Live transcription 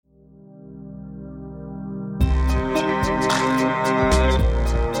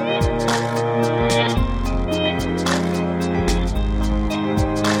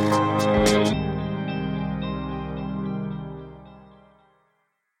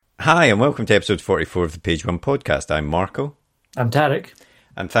Hi, and welcome to episode 44 of the Page One podcast. I'm Marco. I'm Tarek.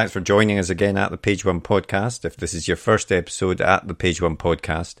 And thanks for joining us again at the Page One podcast. If this is your first episode at the Page One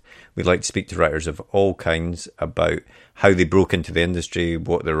podcast, we'd like to speak to writers of all kinds about how they broke into the industry,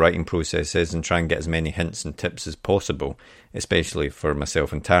 what their writing process is, and try and get as many hints and tips as possible, especially for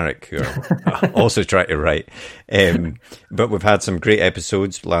myself and Tarek, who are also trying to write. But we've had some great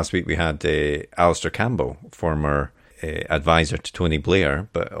episodes. Last week we had Alistair Campbell, former advisor to Tony Blair,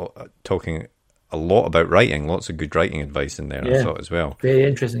 but talking a lot about writing, lots of good writing advice in there, I thought, as well. Very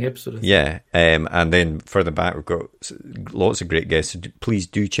interesting episode. Yeah, and then further back, we've got lots of great guests. So please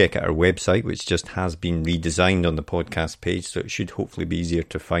do check out our website, which just has been redesigned on the podcast page, so it should hopefully be easier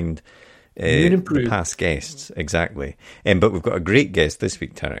to find the past guests. Exactly. But we've got a great guest this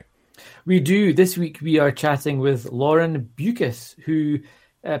week, Tarek. We do. This week we are chatting with Lauren Beukes, who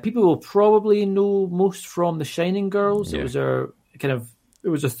people will probably know most from The Shining Girls. Yeah. It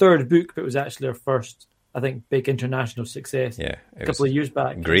was her third book, but it was actually her first, I think, big international success. Yeah, a couple of years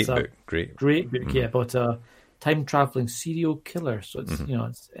back. Great book. Great book. Yeah, about a time-traveling serial killer. So it's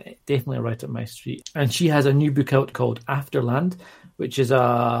it's definitely right up my street. And she has a new book out called Afterland, which is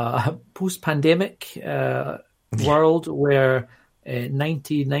a post-pandemic world where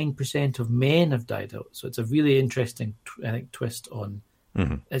 99% of men have died out. So it's a really interesting, twist on.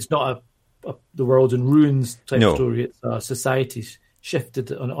 It's not the world in ruins type story. It's a society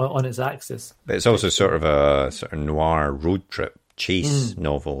shifted on its axis. But it's also sort of a sort of noir road trip chase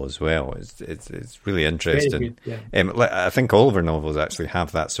novel as well. It's really interesting. Good, yeah. I think all of her novels actually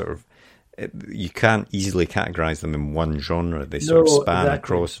have that sort of. You can't easily categorize them in one genre. They sort of span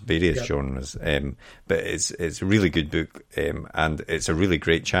across various genres. But it's a really good book, and it's a really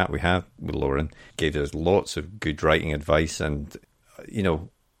great chat we had with Lauren. Gave us lots of good writing advice, and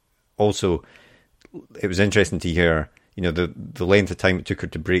also it was interesting to hear the length of time it took her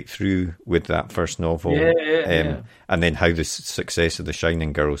to break through with that first novel, and then how the success of The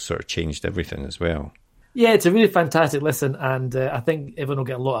Shining Girls sort of changed everything as well. Yeah, it's a really fantastic listen, and I think everyone will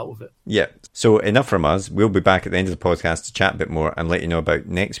get a lot out of it. Yeah, so enough from us. We'll be back at the end of the podcast to chat a bit more and let you know about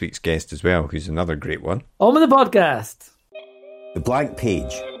next week's guest as well, who's another great one. On with the podcast. The blank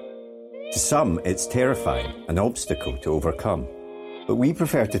page. To some, it's terrifying, an obstacle to overcome. But we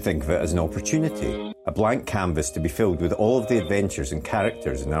prefer to think of it as an opportunity, a blank canvas to be filled with all of the adventures and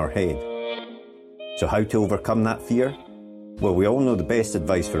characters in our head. So how to overcome that fear? Well, we all know the best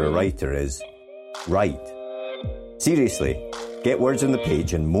advice for a writer is write. Seriously, get words on the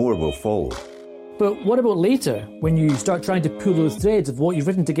page and more will follow. But what about later, when you start trying to pull those threads of what you've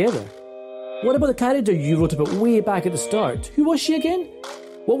written together? What about the character you wrote about way back at the start? Who was she again?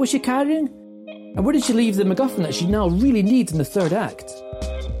 What was she carrying? And where did she leave the MacGuffin that she now really needs in the third act?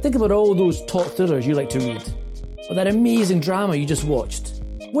 Think about all those top thrillers you like to read, or that amazing drama you just watched.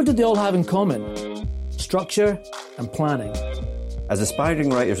 What did they all have in common? Structure and planning. As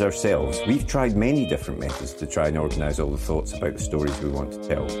aspiring writers ourselves, we've tried many different methods to try and organise all the thoughts about the stories we want to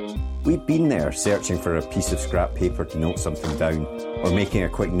tell. We've been there searching for a piece of scrap paper to note something down, or making a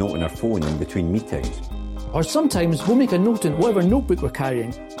quick note on our phone in between meetings. Or sometimes we'll make a note in whatever notebook we're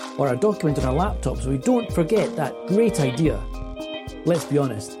carrying, or a document on our laptop so we don't forget that great idea. Let's be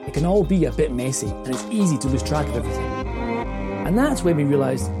honest, it can all be a bit messy and it's easy to lose track of everything. And that's when we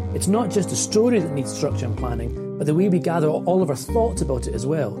realised it's not just the story that needs structure and planning, but the way we gather all of our thoughts about it as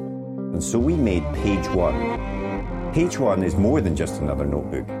well. And so we made Page One. Page One is more than just another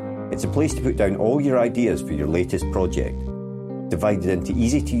notebook. It's a place to put down all your ideas for your latest project, divided into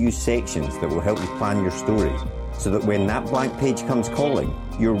easy-to-use sections that will help you plan your story, so that when that blank page comes calling,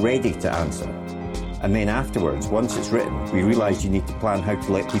 you're ready to answer. And then afterwards, once it's written, we realised you need to plan how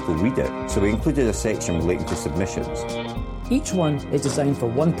to let people read it, so we included a section relating to submissions. Each one is designed for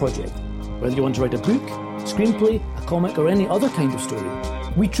one project, whether you want to write a book, screenplay, a comic, or any other kind of story.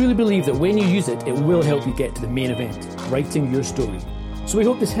 We truly believe that when you use it, it will help you get to the main event, writing your story. So we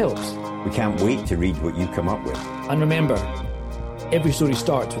hope this helps. We can't wait to read what you come up with. And remember, every story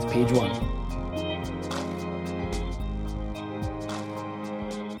starts with page one.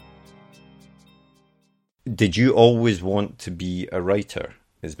 Did you always want to be a writer?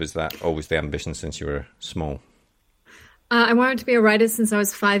 Was that always the ambition since you were small? I wanted to be a writer since I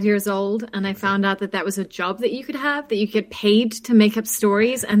was 5 years old, and I found out that that was a job that you could have, that you could get paid to make up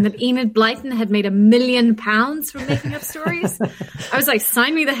stories, and that Enid Blyton had made £1 million from making up stories. I was like,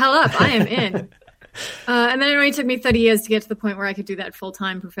 sign me the hell up, I am in. And then it only took me 30 years to get to the point where I could do that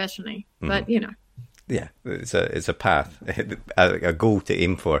full-time professionally. But, you know. Yeah, it's a path, a goal to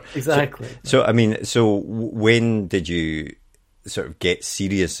aim for. Exactly. So I mean, so when did you sort of get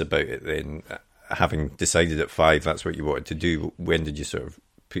serious about it then? Having decided at 5 that's what you wanted to do, when did you sort of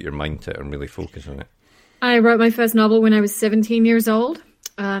put your mind to it and really focus on it? I wrote my first novel when I was 17 years old.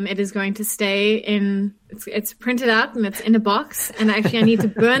 It is going to stay in, it's printed out and it's in a box. And actually I need to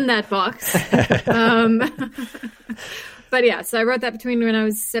burn that box. But yeah, so I wrote that between when I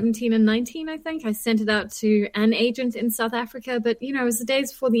was 17 and 19, I think. I sent it out to an agent in South Africa. But, it was the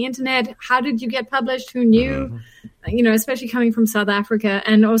days before the internet. How did you get published? Who knew? Mm-hmm. Especially coming from South Africa.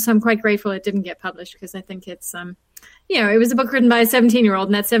 And also I'm quite grateful it didn't get published because I think it's, it was a book written by a 17-year-old,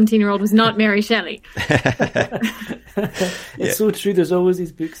 and that 17-year-old was not Mary Shelley. It's so true. There's always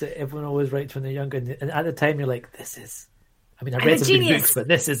these books that everyone always writes when they're younger. And at the time, you're like, I read some big books, but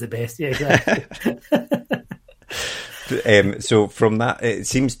this is the best. Yeah, exactly. So from that, it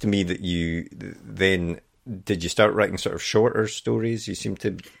seems to me that you then, did you start writing sort of shorter stories? You seem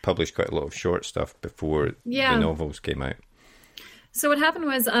to publish quite a lot of short stuff before the novels came out. So what happened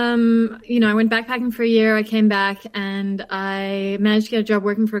was, I went backpacking for a year. I came back and I managed to get a job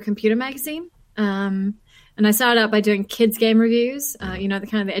working for a computer magazine. And I started out by doing kids game reviews, the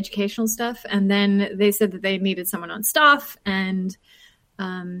kind of the educational stuff. And then they said that they needed someone on staff, and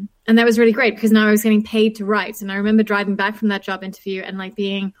that was really great because now I was getting paid to write. And I remember driving back from that job interview and like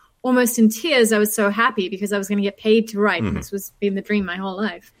being almost in tears. I was so happy because I was going to get paid to write. Mm-hmm. This was been the dream my whole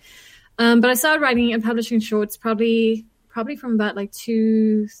life. But I started writing and publishing shorts probably from about like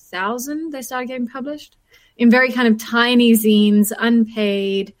 2000. They started getting published in very kind of tiny zines,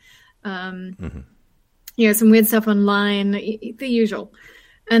 unpaid, some weird stuff online, the usual.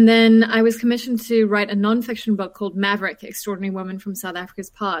 And then I was commissioned to write a nonfiction book called Maverick, Extraordinary Woman from South Africa's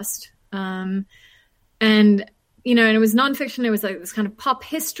Past. And it was nonfiction. It was like this kind of pop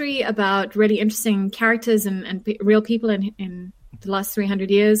history about really interesting characters and real people in the last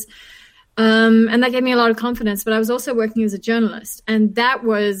 300 years. And that gave me a lot of confidence, but I was also working as a journalist. And that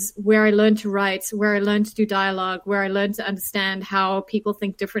was where I learned to write, where I learned to do dialogue, where I learned to understand how people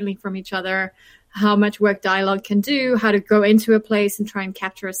think differently from each other, how much work dialogue can do, how to go into a place and try and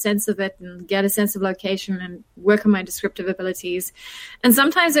capture a sense of it and get a sense of location and work on my descriptive abilities. And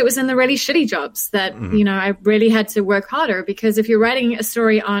sometimes it was in the really shitty jobs that, I really had to work harder, because if you're writing a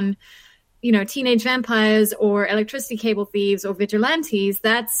story on, teenage vampires or electricity cable thieves or vigilantes,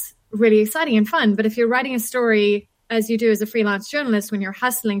 that's really exciting and fun. But if you're writing a story, as you do as a freelance journalist, when you're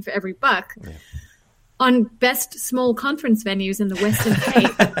hustling for every buck, on best small conference venues in the Western Cape,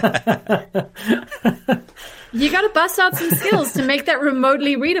 you got to bust out some skills to make that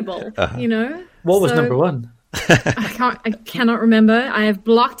remotely readable. What was number one? I cannot remember. I have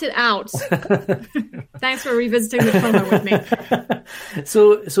blocked it out. Thanks for revisiting the promo with me.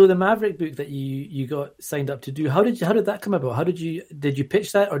 So the Maverick book that you got signed up to do, how did that come about? Did you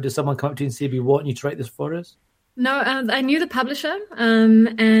pitch that, or did someone come up to you and say, "We want you to write this for us"? No, I knew the publisher,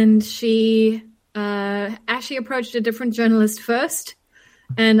 and she actually approached a different journalist first,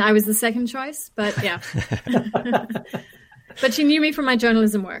 and I was the second choice. But yeah. But she knew me from my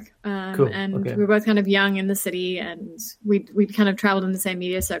journalism work. Cool. And we were both kind of young in the city, and we'd kind of traveled in the same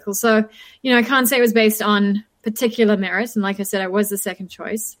media circle. So, I can't say it was based on particular merit. And like I said, I was the second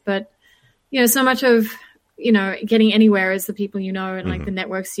choice. But, so much of, getting anywhere is the people and like the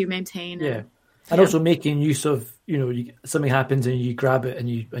networks you maintain. And also making use of, something happens and you grab it and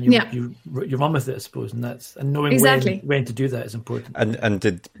you run with it, I suppose. And knowing when to do that is important. And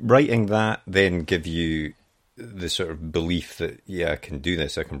did writing that then give you the sort of belief that, I can do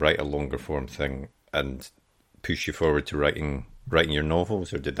this, I can write a longer form thing, and push you forward to writing your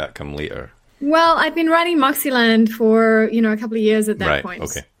novels, or did that come later? Well, I'd been writing Moxieland for, a couple of years at that point.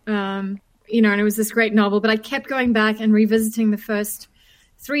 Okay. And it was this great novel, but I kept going back and revisiting the first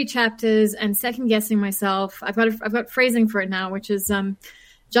 3 chapters and second guessing myself. I've got phrasing for it now, which is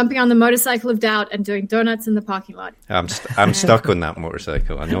jumping on the motorcycle of doubt and doing donuts in the parking lot. I'm stuck on that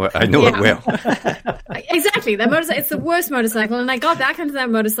motorcycle. I know it well. Exactly. That motorcycle, it's the worst motorcycle. And I got back into that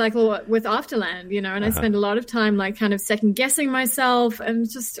motorcycle with Afterland, and I spent a lot of time like kind of second guessing myself, and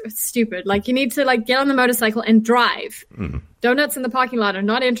it's just stupid. Like, you need to like get on the motorcycle and drive. Mm-hmm. Donuts in the parking lot are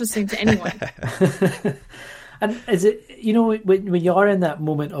not interesting to anyone. And is it, when you are in that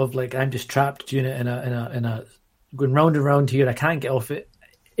moment of like, I'm just trapped doing it in a going round and round here, I can't get off it.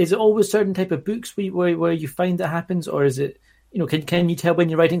 Is it always certain type of books where you find that happens, or is it, can you tell when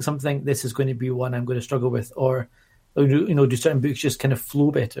you're writing something, this is going to be one I'm going to struggle with, or do certain books just kind of flow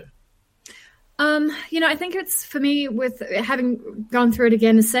better? I think it's, for me, with having gone through it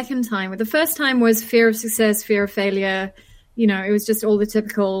again a second time. The first time was fear of success, fear of failure. It was just all the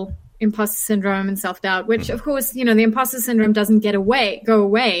typical, imposter syndrome and self-doubt, which of course, the imposter syndrome doesn't go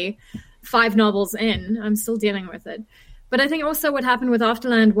away 5 novels in. I'm still dealing with it. But I think also what happened with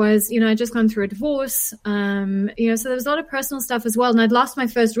Afterland was, I'd just gone through a divorce, so there was a lot of personal stuff as well. And I'd lost my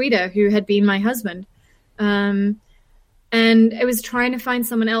first reader who had been my husband. And it was trying to find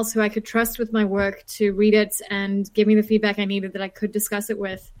someone else who I could trust with my work to read it and give me the feedback I needed that I could discuss it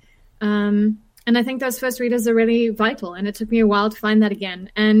with. And I think those first readers are really vital. And it took me a while to find that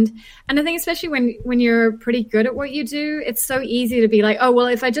again. And I think especially when you're pretty good at what you do, it's so easy to be like, oh, well,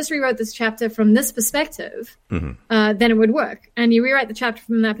 if I just rewrote this chapter from this perspective, then it would work. And you rewrite the chapter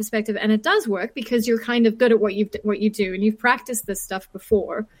from that perspective, and it does work because you're kind of good at what you do, and you've practiced this stuff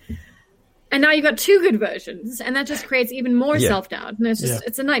before. And now you've got 2 good versions, and that just creates even more self-doubt. And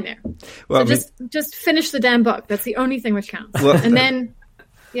it's a nightmare. Well, so just finish the damn book. That's the only thing which counts. Well, and then...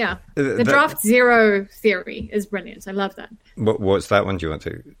 Yeah, the draft zero theory is brilliant. I love that. What's that one? Do you want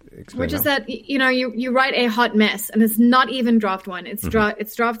to explain? Which is that you write a hot mess, and it's not even draft 1. It's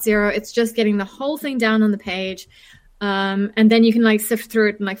draft 0. It's just getting the whole thing down on the page, and then you can sift through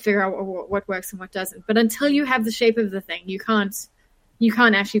it and figure out what works and what doesn't. But until you have the shape of the thing, you can't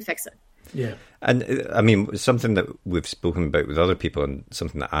actually fix it. Yeah. And I mean, something that we've spoken about with other people, and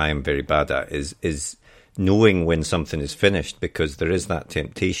something that I am very bad at is knowing when something is finished, because there is that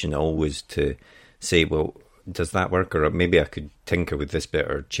temptation always to say, well, does that work? Or maybe I could tinker with this bit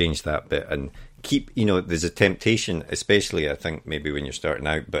or change that bit, and keep, there's a temptation, especially I think maybe when you're starting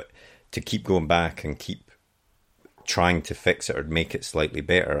out, but to keep going back and keep trying to fix it or make it slightly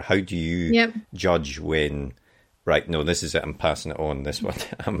better. How do you judge when, right, no, this is it, I'm passing it on, this one,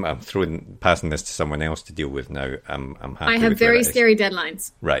 I'm passing this to someone else to deal with now, I'm happy. I have very scary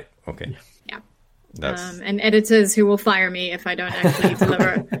deadlines. Right, okay. And editors who will fire me if I don't actually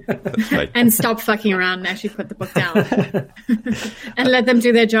deliver right. And stop fucking around and actually put the book down and let them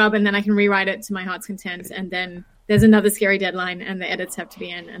do their job, and then I can rewrite it to my heart's content, and then there's another scary deadline and the edits have to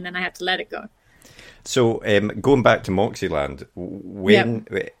be in, and then I have to let it go. So going back to Moxieland,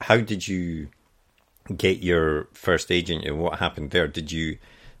 how did you get your first agent, and what happened there? Did you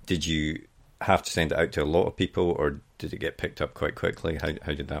have to send it out to a lot of people, or did it get picked up quite quickly?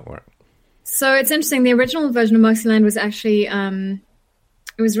 How did that work? So it's interesting. The original version of Moxieland was actually, it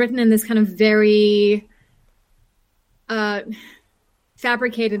was written in this kind of very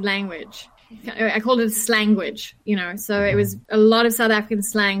fabricated language. I called it slanguage, So it was a lot of South African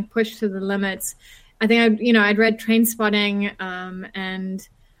slang pushed to the limits. I think I'd read Trainspotting and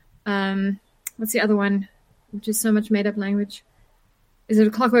what's the other one, which is so much made up language. Is it A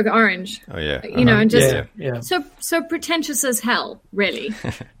Clockwork Orange? Oh yeah, and just so pretentious as hell, really.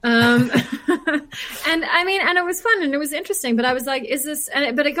 And I mean, and it was fun and it was interesting, but I was like, is this?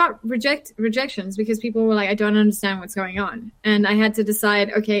 But it got rejections because people were like, I don't understand what's going on, and I had to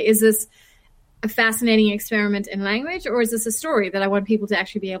decide, okay, is this a fascinating experiment in language, or is this a story that I want people to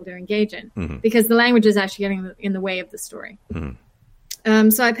actually be able to engage in? Mm-hmm. Because the language is actually getting in the way of the story. Mm-hmm.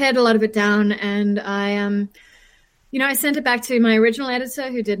 So I pared a lot of it down, and I sent it back to my original editor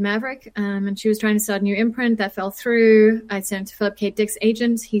who did Maverick, and she was trying to start a new imprint. That fell through. I sent it to Philip K. Dick's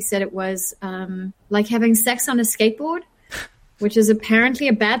agent. He said it was like having sex on a skateboard, which is apparently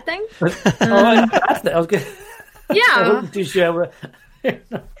a bad thing. I was good. Yeah.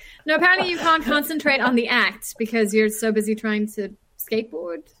 No, apparently you can't concentrate on the act because you're so busy trying to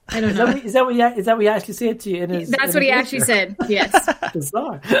skateboard. I don't know. Is that what he actually said to you? That's what he actually said. Yes.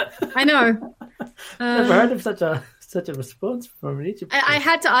 Bizarre. I know. Never heard of such a response from an agent. I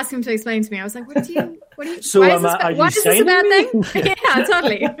had to ask him to explain to me. I was like, "What do you? So why is this a bad thing?" Yeah,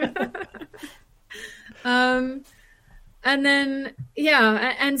 totally. And then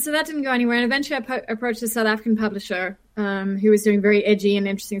and so that didn't go anywhere. And eventually, I approached a South African publisher who was doing very edgy and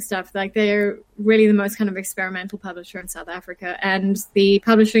interesting stuff. Like they're really the most kind of experimental publisher in South Africa. And the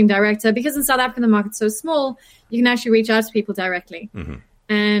publishing director, because in South Africa the market's so small, you can actually reach out to people directly. Mm-hmm.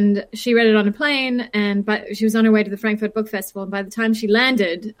 And she read it on a plane, but she was on her way to the Frankfurt Book Festival. And by the time she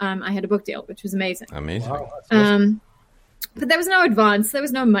landed, I had a book deal, which was amazing. Amazing. Wow, awesome. But there was no advance, there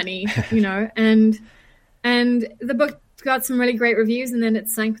was no money, and the book got some really great reviews, and then it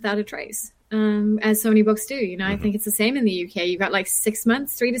sank without a trace, as so many books do. Mm-hmm. I think it's the same in the UK. You've got like 6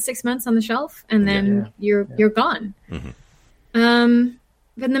 months, 3 to 6 months on the shelf, and then you're gone. Mm-hmm.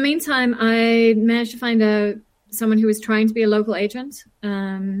 But in the meantime, I managed to find someone who was trying to be a local agent.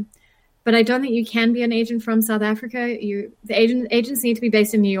 But I don't think you can be an agent from South Africa. The agents need to be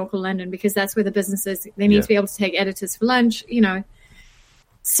based in New York or London because that's where the business is. They need to be able to take editors for lunch,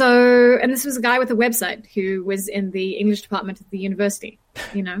 So, and this was a guy with a website who was in the English department at the university,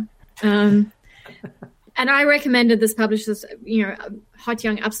 And And I recommended this publisher, a hot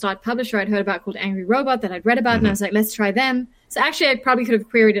young upstart publisher I'd heard about called Angry Robot that I'd read about, and I was like, let's try them. So actually, I probably could have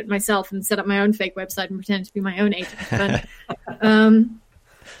queried it myself and set up my own fake website and pretended to be my own agent. But,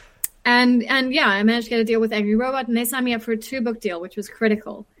 and yeah, I managed to get a deal with Angry Robot, and they signed me up for a 2-book deal, which was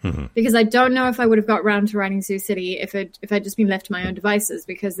critical because I don't know if I would have got round to writing Zoo City if I'd just been left to my own devices,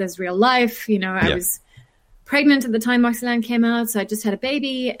 because there's real life. I was pregnant at the time Moxieland came out, so I just had a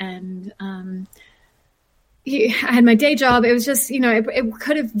baby, and I had my day job. It was just, it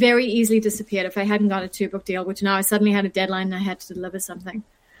could have very easily disappeared if I hadn't got a 2-book deal, which now I suddenly had a deadline and I had to deliver something.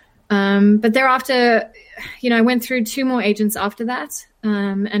 But thereafter, I went through 2 more agents after that.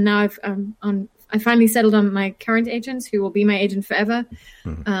 And now I finally settled on my current agent, who will be my agent forever.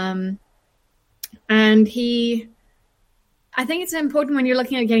 And I think it's important when you're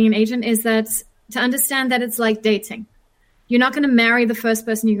looking at getting an agent is that to understand that it's like dating. You're not going to marry the first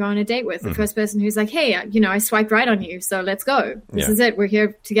person you go on a date with, the first person who's like, hey, I swiped right on you, so let's go. This is it. We're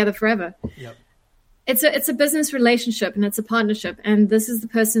here together forever. Yep. It's a business relationship, and it's a partnership. And this is the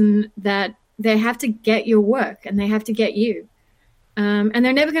person that they have to get your work, and they have to get you. And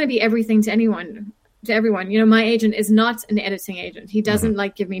they're never going to be everything to everyone. My agent is not an editing agent. He doesn't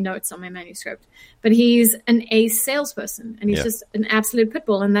give me notes on my manuscript, but he's an ace salesperson, and he's just an absolute pit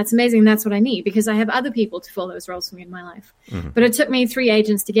bull. And that's amazing. That's what I need, because I have other people to fill those roles for me in my life. But it took me 3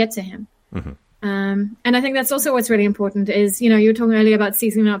 agents to get to him. And I think that's also what's really important is, you were talking earlier about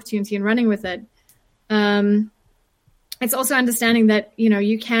seizing an opportunity and running with it. It's also understanding that,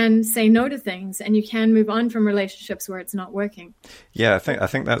 you can say no to things, and you can move on from relationships where it's not working. Yeah, I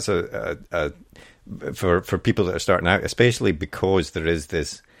think that's for people that are starting out, especially because there is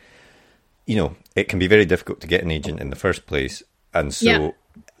this, it can be very difficult to get an agent in the first place. And so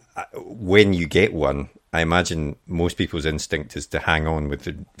when you get one, I imagine most people's instinct is to hang on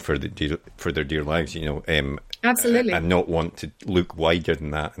for their dear lives, Absolutely. And not want to look wider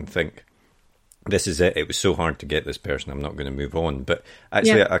than that and think, this is it. It was so hard to get this person. I'm not going to move on. But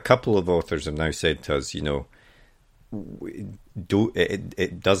actually, a couple of authors have now said to us, it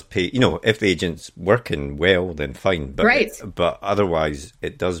does pay. If the agent's working well, then fine. But but otherwise,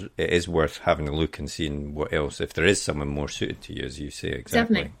 it is worth having a look and seeing what else. If there is someone more suited to you, as you say,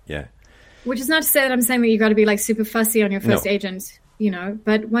 exactly. Definitely. Yeah. Which is not to say that I'm saying that you've got to be super fussy on your first agent.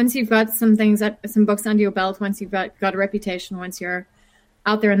 But once you've got some books under your belt, once you've got a reputation, once you're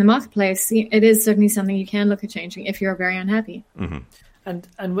out there in the marketplace, it is certainly something you can look at changing if you're very unhappy.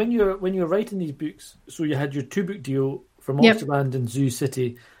 And when you're writing these books, so you had your 2-book deal for Monsterland and Zoo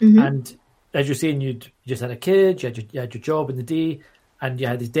City, and as you're saying, you just had a kid, you had your job in the day, and you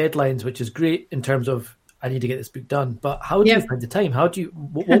had these deadlines, which is great in terms of I need to get this book done. But how do you find the time?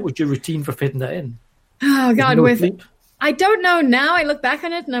 What was your routine for fitting that in? Oh God, I don't know now. I look back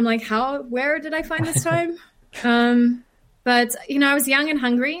on it and I'm like, where did I find this time? But, I was young and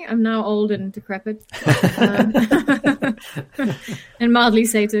hungry. I'm now old and decrepit and mildly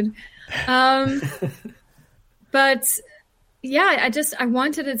sated. But, yeah, I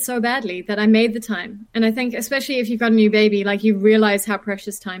wanted it so badly that I made the time. And I think especially if you've got a new baby, you realize how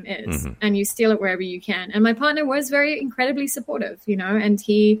precious time is and you steal it wherever you can. And my partner was very incredibly supportive, and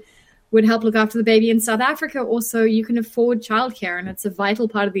he would help look after the baby. In South Africa, also, you can afford childcare, and it's a vital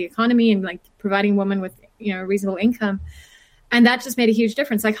part of the economy and providing women with, a reasonable income. And that just made a huge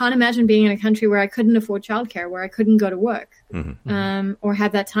difference. I can't imagine being in a country where I couldn't afford childcare, where I couldn't go to work or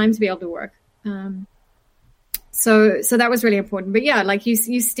have that time to be able to work. So that was really important. But yeah,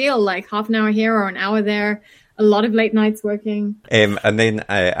 you steal half an hour here or an hour there, a lot of late nights working. And then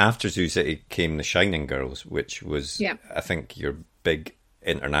after Zoo City came The Shining Girls, which was, I think, your big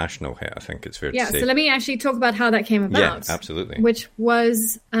international hit, I think it's fair to say. So let me actually talk about how that came about. Yeah, absolutely. Which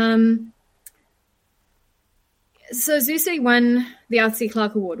was... So Zoo City won the Arthur C.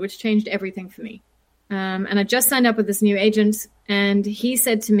 Clarke Award, which changed everything for me. And I just signed up with this new agent, and he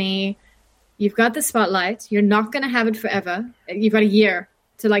said to me, you've got the spotlight. You're not going to have it forever. You've got a year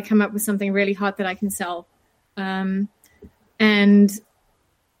to come up with something really hot that I can sell. And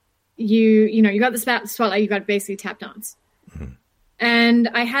you got the spotlight. You got basically tap dance. And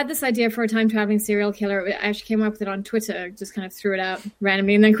I had this idea for a time traveling serial killer. I actually came up with it on Twitter, just kind of threw it out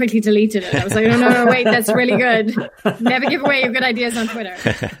randomly and then quickly deleted it. I was like, no, wait, that's really good. Never give away your good ideas on Twitter.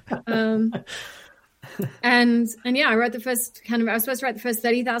 And yeah, I wrote the first I was supposed to write the first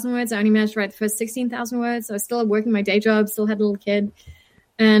 30,000 words. I only managed to write the first 16,000 words. So I was still working my day job, still had a little kid.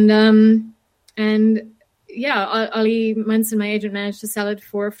 And yeah, Ollie Munson, my agent, managed to sell it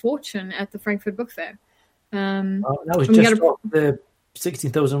for a fortune at the Frankfurt Book Fair. That was just the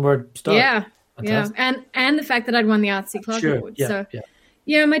 16,000 word start. Yeah. And the fact that I'd won the Arthur C. Clarke Award.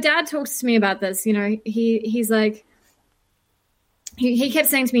 My dad talks to me about this. He's like, he kept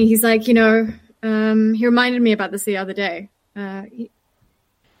saying to me, he's like, he reminded me about this the other day.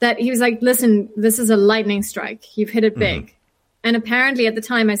 That he was like, listen, this is a lightning strike. You've hit it big. Mm-hmm. And apparently at the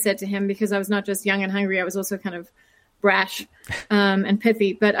time I said to him, because I was not just young and hungry, I was also kind of brash and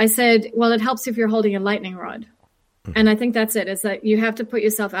pithy. But I said, well, it helps if you're holding a lightning rod. Mm-hmm. And I think that's it. Is that you have to put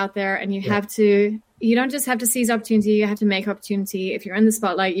yourself out there, and you don't just have to seize opportunity. You have to make opportunity. If you're in the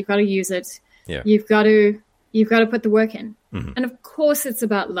spotlight, you've got to use it. Yeah. You've got to put the work in. Mm-hmm. And of course it's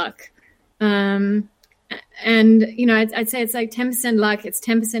about luck. And, I'd say it's like 10% luck, it's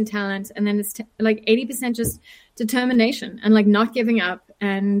 10% talent, and then it's like 80% just determination and like not giving up.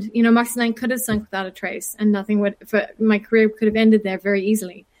 And, Moxie Line could have sunk without a trace, and my career could have ended there very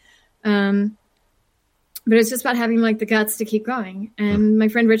easily. But it's just about having like the guts to keep going. And my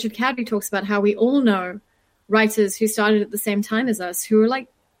friend Richard Cadby talks about how we all know writers who started at the same time as us who are like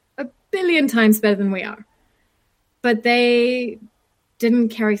a billion times better than we are, but they didn't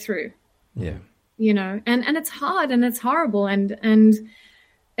carry through. Yeah. And it's hard and it's horrible. And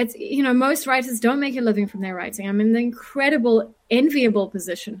it's, most writers don't make a living from their writing. I'm in the incredible, enviable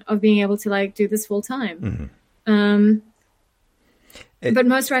position of being able to like do this full time. Mm-hmm. But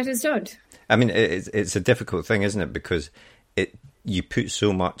most writers don't. I mean, it's a difficult thing, isn't it? Because you put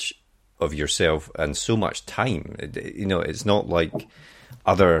so much of yourself and so much time. It's not like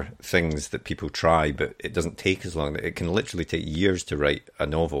other things that people try, but it doesn't take as long. It can literally take years to write a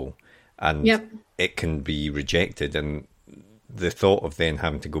novel, and it can be rejected. And the thought of then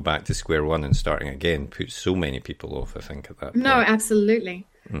having to go back to square one and starting again puts so many people off, I think, at that point. No, absolutely.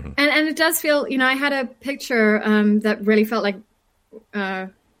 Mm-hmm. And it does feel, I had a picture that really felt like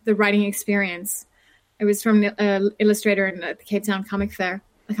the writing experience. It was from the illustrator at the Cape Town Comic Fair.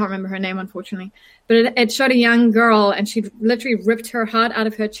 I can't remember her name, unfortunately. But it showed a young girl, and she'd literally ripped her heart out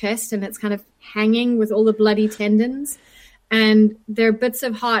of her chest, and it's kind of hanging with all the bloody tendons. And there are bits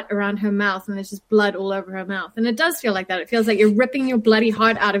of heart around her mouth, and there's just blood all over her mouth. And it does feel like that. It feels like you're ripping your bloody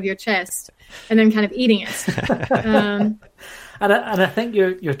heart out of your chest and then kind of eating it. And I think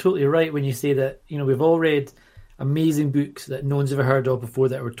you're totally right when you say that, we've all read amazing books that no one's ever heard of before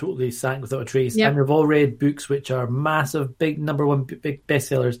that were totally sank without a trace. Yep. And we've all read books which are massive, big number one, big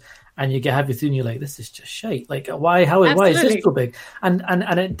bestsellers, and you get halfway through and you're like, this is just shite. Like, why is this so big? And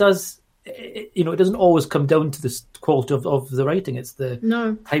it does, it doesn't always come down to the quality of the writing. It's the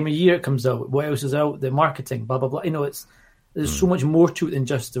time of year it comes out, what else is out, the marketing, blah, blah, blah. There's so much more to it than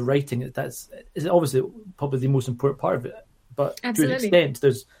just the writing. That's obviously probably the most important part of it. But to an extent,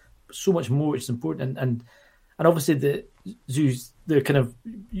 there's so much more which is important. And obviously the zoos, they're kind of,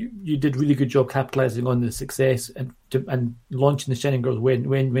 you did a really good job capitalizing on the success and launching the Shining Girls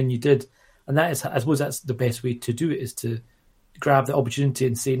when you did. And that is, I suppose that's the best way to do it, is to grab the opportunity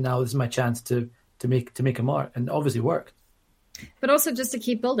and say, now this is my chance to make a mark, and obviously work. But also just to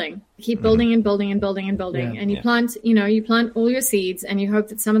keep building and building and building and building. Yeah, and you plant all your seeds, and you hope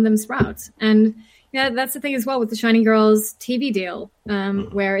that some of them sprout. And that's the thing as well with the Shining Girls TV deal,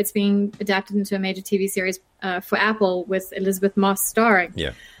 where it's being adapted into a major TV series for Apple with Elizabeth Moss starring.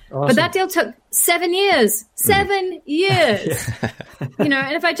 Yeah. Awesome. But that deal took 7 years. 7 years. And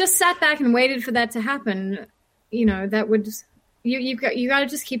if I just sat back and waited for that to happen, that would you got to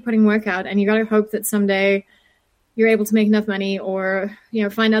just keep putting work out, and you got to hope that someday you're able to make enough money, or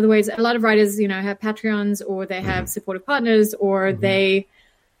find other ways. A lot of writers, have Patreons, or they have supportive partners, or they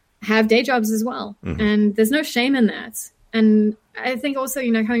have day jobs as well. And there's no shame in that. And I think also,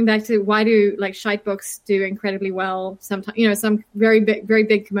 coming back to why do like shite books do incredibly well? Sometimes, some very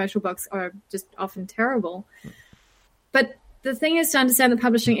big commercial books are just often terrible. But the thing is to understand that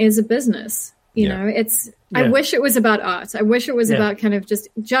publishing is a business. I wish it was about art. I wish it was about kind of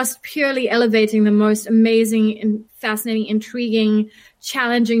just purely elevating the most amazing and fascinating, intriguing,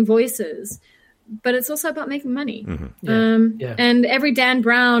 challenging voices. But it's also about making money. Mm-hmm. And every Dan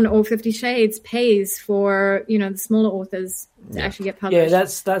Brown or 50 Shades pays for, the smaller authors to actually get published. Yeah,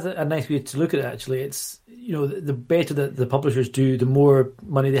 that's a nice way to look at it, actually. It's, the better that the publishers do, the more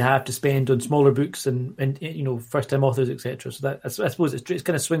money they have to spend on smaller books and first-time authors, etc. So that, I suppose it's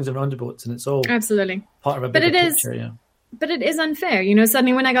kind of swings and roundabouts, and it's all absolutely part of a bigger picture. Yeah. But it is unfair.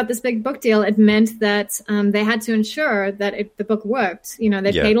 Suddenly when I got this big book deal, it meant that they had to ensure that the book worked.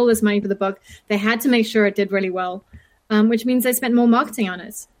 They paid all this money for the book. They had to make sure it did really well, which means they spent more marketing on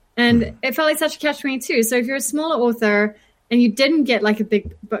it. And it felt like such a catch-22. So if you're a smaller author and you didn't get like a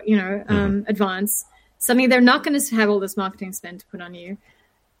big, advance, suddenly they're not going to have all this marketing spend to put on you.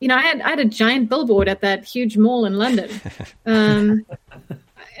 I had a giant billboard at that huge mall in London.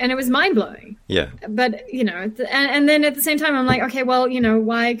 and it was mind blowing. Yeah. But, and then at the same time, I'm like, okay, well,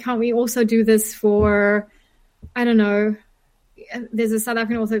 why can't we also do this for, I don't know, there's a South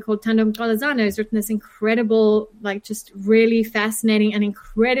African author called Thando Mqolazana who's written this incredible, like just really fascinating and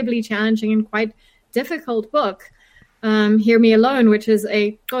incredibly challenging and quite difficult book, Hear Me Alone, which is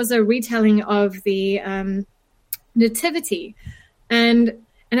a Xhosa retelling of the Nativity. And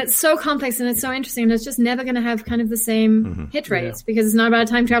it's so complex and it's so interesting, and it's just never going to have kind of the same hit rates because it's not about a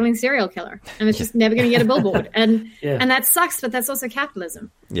time-traveling serial killer, and it's just never going to get a billboard. And that sucks, but that's also capitalism.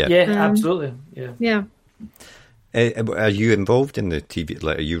 Yeah, absolutely. Yeah. Are you involved in the TV?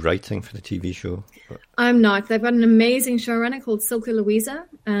 Like, are you writing for the TV show? I'm not. They've got an amazing showrunner called Silke Louisa.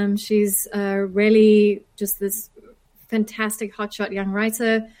 She's really just this fantastic hotshot young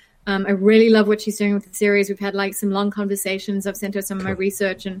writer. I really love what she's doing with the series. We've had like some long conversations. I've sent her some of my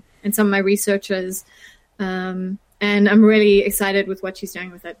research and some of my researchers. And I'm really excited with what she's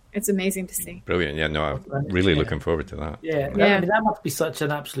doing with it. It's amazing to see. Brilliant. Yeah, no, I'm really looking forward to that. Yeah. I mean, that must be such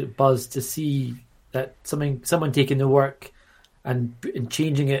an absolute buzz to see that someone taking the work and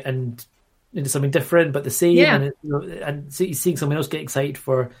changing it and into something different but the same, and seeing someone else get excited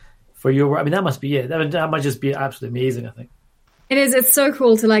for your work. I mean, that must be it. That might just be absolutely amazing, I think. It is. It's so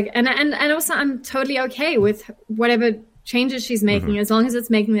cool to like, and also I'm totally okay with whatever changes she's making as long as it's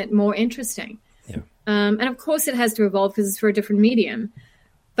making it more interesting. Yeah. And of course it has to evolve because it's for a different medium.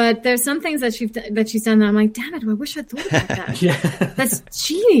 But there's some things that she's done that I'm like, damn it, I wish I'd thought about that. That's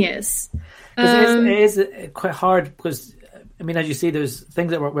genius. It is quite hard because, I mean, as you say, there's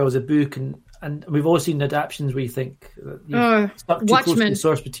things that work well as a book, and we've all seen adaptations where you think you've stuck too close to the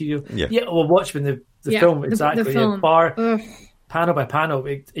source material. Yeah, well, Watchmen, the film, exactly. The film. Panel by panel,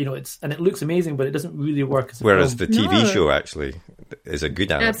 it looks amazing, but it doesn't really work as a Whereas film. the TV show actually is a good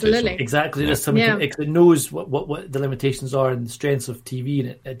adaptation. Absolutely. Exactly. It knows what the limitations are and the strengths of TV, and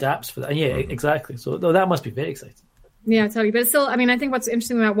it adapts for that. And exactly. So that must be very exciting. Yeah, totally. But it's still, I mean, I think what's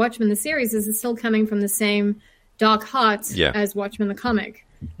interesting about Watchmen, the series, is it's still coming from the same dark heart as Watchmen, the comic.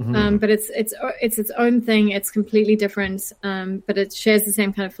 But it's its own thing. It's completely different, but it shares the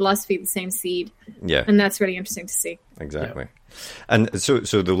same kind of philosophy, the same seed. Yeah. And that's really interesting to see. Exactly. Yeah. And so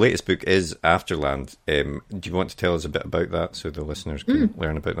the latest book is Afterland. Do you want to tell us a bit about that so the listeners can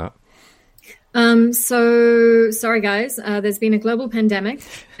learn about that? So sorry guys, there's been a global pandemic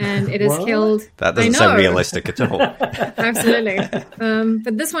and it has killed. That doesn't sound realistic at all. Absolutely.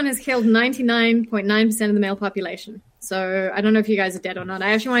 But this one has killed 99.9% of the male population. So I don't know if you guys are dead or not.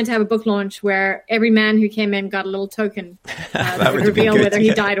 I actually wanted to have a book launch where every man who came in got a little token that would reveal whether he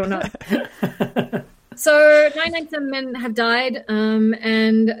died or not. So 99% of men have died,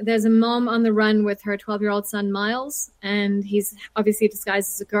 and there's a mom on the run with her 12-year-old son, Miles, and he's obviously disguised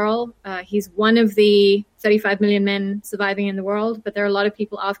as a girl. He's one of the 35 million men surviving in the world, but there are a lot of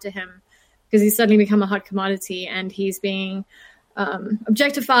people after him because he's suddenly become a hot commodity, and he's being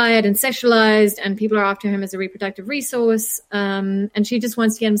objectified and sexualized, and people are after him as a reproductive resource, and she just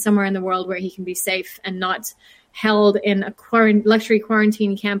wants to get him somewhere in the world where he can be safe and not held in a luxury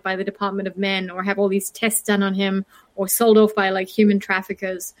quarantine camp by the Department of Men, or have all these tests done on him, or sold off by like human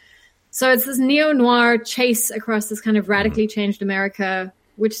traffickers. So it's this neo-noir chase across this kind of radically changed America,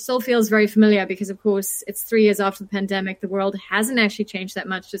 which still feels very familiar because, of course, it's 3 years after the pandemic. The world hasn't actually changed that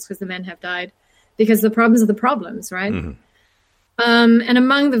much just because the men have died, because the problems are the problems, right? And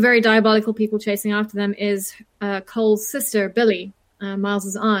among the very diabolical people chasing after them is Cole's sister, Billy,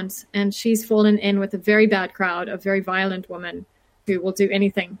 Miles's aunt, and she's fallen in with a very bad crowd of very violent women who will do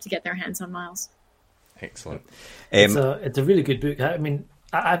anything to get their hands on Miles. Excellent. It's a really good book. I mean,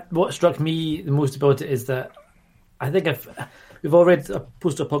 what struck me the most about it is that I think we've all read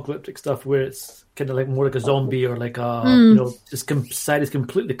post-apocalyptic stuff where it's kind of like more like a zombie or like a society's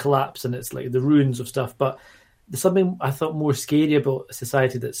completely collapsed and it's like the ruins of stuff. But there's something I thought more scary about a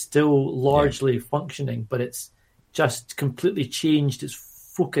society that's still largely functioning, but it's just completely changed its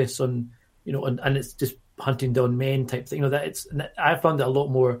focus on, and it's just hunting down men type thing. I found it a lot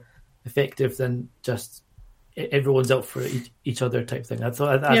more effective than just everyone's out for each other type thing. I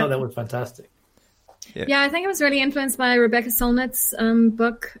thought that was fantastic. Yeah, I think it was really influenced by Rebecca Solnit's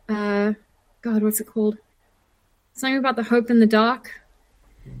book. God, what's it called? Something about the hope in the dark.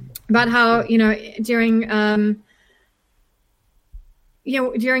 About how, during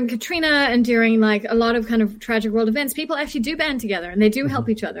Katrina and during like a lot of kind of tragic world events, people actually do band together and they do help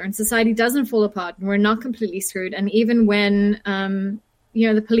each other, and society doesn't fall apart and we're not completely screwed. And even when,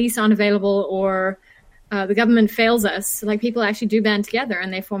 the police aren't available or the government fails us, like people actually do band together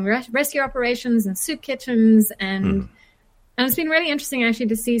and they form rescue operations and soup kitchens. And it's been really interesting actually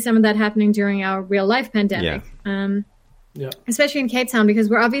to see some of that happening during our real life pandemic. Yeah. Especially in Cape Town, because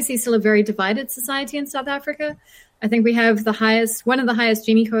we're obviously still a very divided society in South Africa. I think we have one of the highest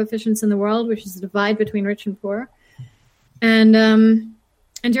Gini coefficients in the world, which is the divide between rich and poor. And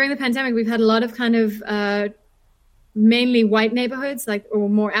during the pandemic, we've had a lot of kind of mainly white neighborhoods, or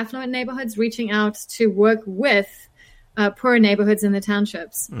more affluent neighborhoods, reaching out to work with poorer neighborhoods in the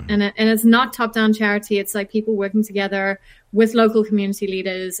townships. And it's not top-down charity. It's like people working together with local community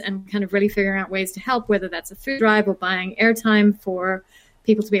leaders and kind of really figuring out ways to help, whether that's a food drive or buying airtime for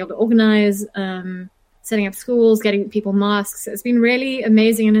people to be able to organize, setting up schools, getting people masks. It's been really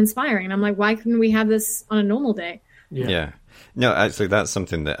amazing and inspiring. And I'm like, why couldn't we have this on a normal day? Yeah. No, actually, that's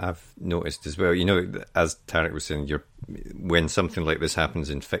something that I've noticed as well. You know, as Tarek was saying, when something like this happens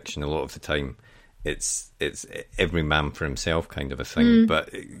in fiction, a lot of the time, it's every man for himself kind of a thing.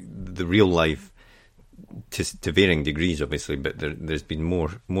 But the real life, to varying degrees, obviously, but there's been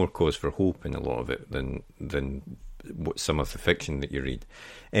more cause for hope in a lot of it than what some of the fiction that you read.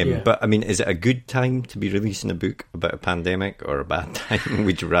 But I mean, is it a good time to be releasing a book about a pandemic, or a bad time?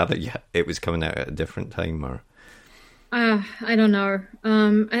 Would you rather it was coming out at a different time, or? I don't know.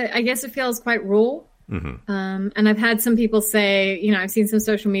 I guess it feels quite raw. And I've had some people say, you know, I've seen some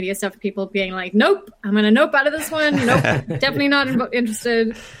social media stuff of people being like, nope, I'm going to nope out of this one. Nope, definitely not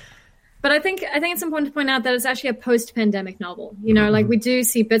interested. But I think it's important to point out that it's actually a post-pandemic novel. You know, like we do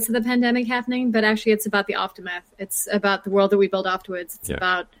see bits of the pandemic happening, but actually it's about the aftermath. It's about the world that we build afterwards. It's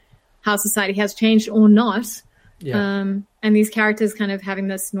about how society has changed or not. Yeah. And these characters kind of having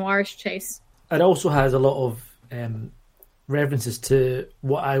this noirish chase. It also has a lot of references to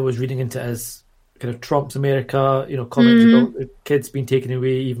what I was reading into as kind of Trump's America, you know, comments about kids being taken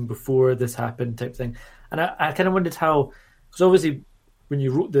away even before this happened type thing. And I kind of wondered how, because obviously when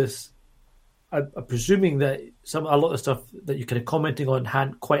you wrote this, I'm presuming that a lot of the stuff that you're kind of commenting on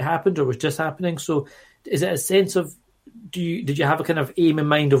hadn't quite happened or was just happening. So is it a sense of, did you have a kind of aim in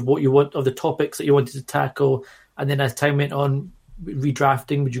mind of what you want, of the topics that you wanted to tackle? And then as time went on,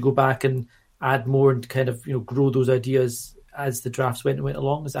 redrafting, would you go back and add more and kind of, you know, grow those ideas as the drafts went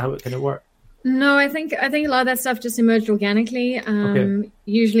along? Is that how it kind of worked? No, I think a lot of that stuff just emerged organically.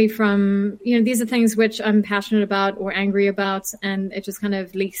 Usually from, you know, these are things which I'm passionate about or angry about, and it just kind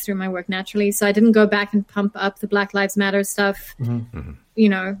of leaks through my work naturally. So I didn't go back and pump up the Black Lives Matter stuff. You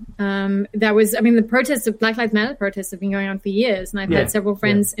know, that was, I mean, the Black Lives Matter protests have been going on for years, and I've had several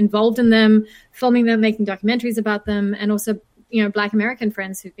friends involved in them, filming them, making documentaries about them, and also, you know, Black American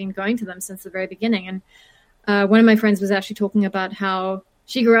friends who've been going to them since the very beginning. And one of my friends was actually talking about how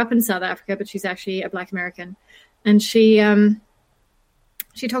she grew up in South Africa, but she's actually a Black American. And she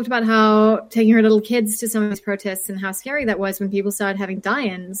talked about how taking her little kids to some of these protests and how scary that was when people started having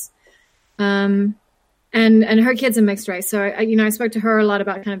die-ins. And her kids are mixed race. So, I spoke to her a lot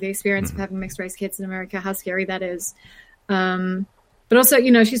about kind of the experience of having mixed race kids in America, how scary that is. But also,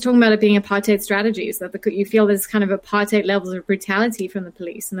 you know, she's talking about it being apartheid strategies, that you feel there's kind of apartheid levels of brutality from the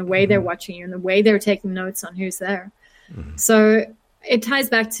police and the way they're watching you and the way they're taking notes on who's there. So it ties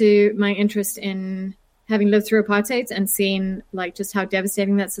back to my interest in having lived through apartheid and seeing like just how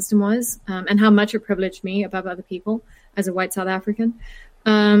devastating that system was, and how much it privileged me above other people as a white South African.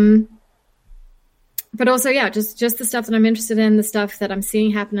 But also, just the stuff that I'm interested in, the stuff that I'm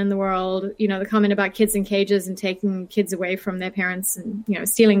seeing happen in the world, you know, the comment about kids in cages and taking kids away from their parents and, you know,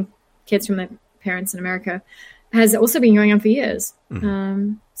 stealing kids from their parents in America has also been going on for years.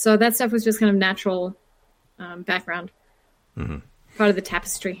 So that stuff was just kind of natural background. Part of the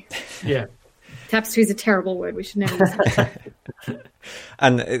tapestry. Yeah. Tapestry is a terrible word. We should never use it.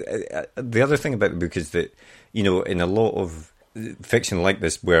 And the other thing about the book is that, you know, in a lot of fiction like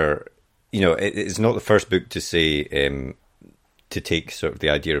this where, you know, it's not the first book to say, to take sort of the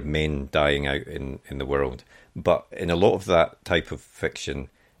idea of men dying out in the world. But in a lot of that type of fiction,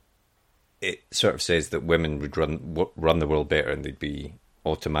 it sort of says that women would run the world better and they'd be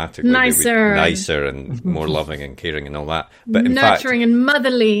automatically nicer and more loving and caring and all that. But in nurturing and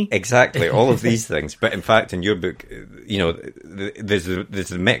motherly. Exactly, all of these things. But in fact, in your book, you know, there's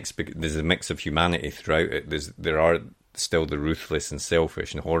a mix. There's a mix of humanity throughout it. There are still the ruthless and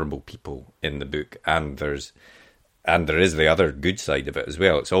selfish and horrible people in the book, and there is the other good side of it as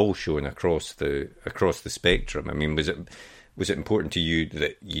well. It's all shown across the spectrum. I mean, was it important to you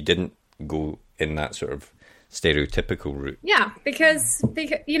that you didn't go in that sort of stereotypical route? Yeah, because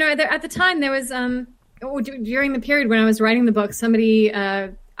you know, at the time there was during the period when I was writing the book, somebody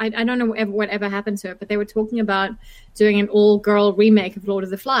I don't know whatever happened to it, but they were talking about doing an all-girl remake of Lord of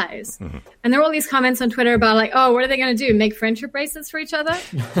the Flies. And there were all these comments on Twitter about like, oh, what are they going to do? Make friendship bracelets for each other?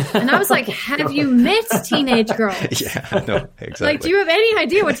 And I was like, have you met teenage girls? Yeah, no, exactly. Like, do you have any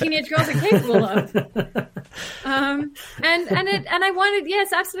idea what teenage girls are capable of? And I wanted,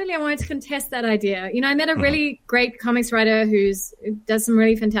 yes, absolutely, I wanted to contest that idea. You know, I met a really great comics writer who does some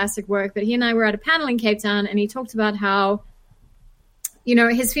really fantastic work, but he and I were at a panel in Cape Town, and he talked about how, you know,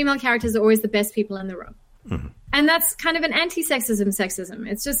 his female characters are always the best people in the room. Mm-hmm. And that's kind of an sexism.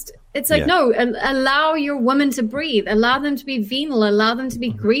 It's like, no, allow your woman to breathe, allow them to be venal, allow them to be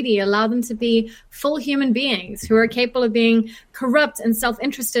greedy, allow them to be full human beings who are capable of being corrupt and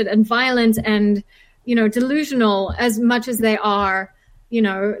self-interested and violent and, you know, delusional as much as they are, you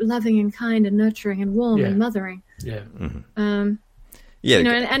know, loving and kind and nurturing and warm and mothering. Yeah. Mm-hmm. You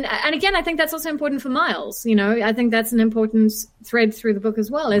know, and again, I think that's also important for Miles. You know, I think that's an important thread through the book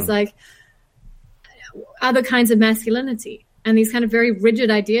as well, is like other kinds of masculinity and these kind of very rigid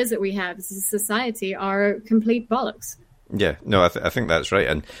ideas that we have as a society are complete bollocks. Yeah, no, I think that's right.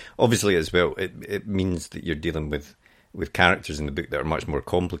 And obviously as well, it means that you're dealing with characters in the book that are much more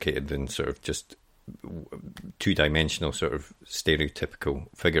complicated than sort of just two-dimensional sort of stereotypical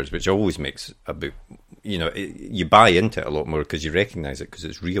figures, which always makes a book, you know, you buy into it a lot more because you recognise it because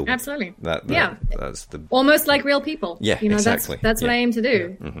it's real. Absolutely. That's the almost like real people. Yeah, you know, exactly. That's what I aim to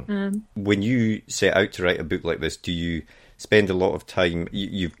do. Yeah. Mm-hmm. When you set out to write a book like this, do you spend a lot of time?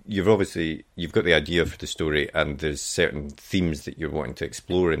 You've obviously got the idea for the story, and there's certain themes that you're wanting to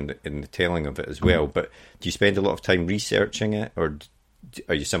explore in the telling of it as well. But do you spend a lot of time researching it, or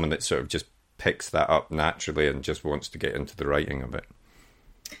are you someone that sort of just picks that up naturally and just wants to get into the writing of it?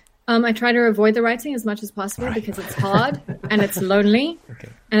 I try to avoid the writing as much as possible because it's hard and it's lonely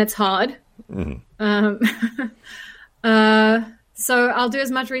and it's hard. Mm-hmm. So I'll do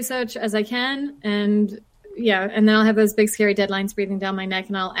as much research as I can, and then I'll have those big scary deadlines breathing down my neck,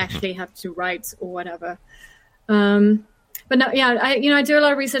 and I'll actually have to write or whatever. But no, I do a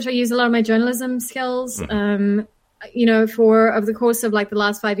lot of research. I use a lot of my journalism skills. Mm-hmm. You know, over the course of like the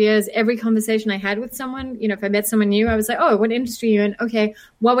last 5 years, every conversation I had with someone, you know, if I met someone new, I was like, oh, what industry are you in? Okay,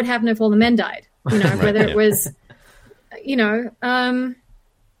 what would happen if all the men died? You know, whether it was, you know, but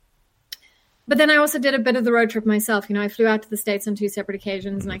then I also did a bit of the road trip myself. You know, I flew out to the States on 2 separate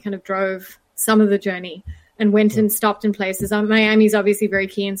occasions, and I kind of drove some of the journey and went and stopped in places. Miami's obviously very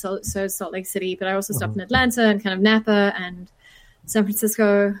key, and so is Salt Lake City, but I also stopped in Atlanta and kind of Napa and San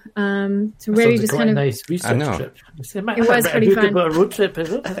Francisco to really just kind of nice research trip. It was pretty fun. About a road trip,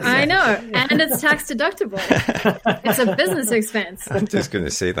 is it? I know, and it's tax deductible. It's a business expense. I'm just going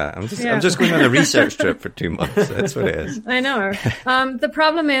to say that. I'm just going on a research trip for 2 months. That's what it is. I know. The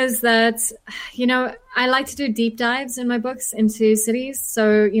problem is that, you know, I like to do deep dives in my books into cities.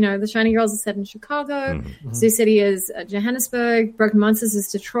 So, you know, The Shining Girls is set in Chicago. Mm-hmm. Sioux City is Johannesburg. Broken Monsters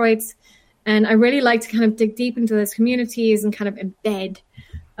is Detroit. And I really like to kind of dig deep into those communities and kind of embed.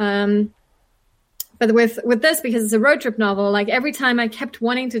 But with this, because it's a road trip novel, like every time I kept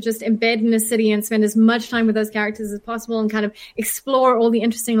wanting to just embed in a city and spend as much time with those characters as possible and kind of explore all the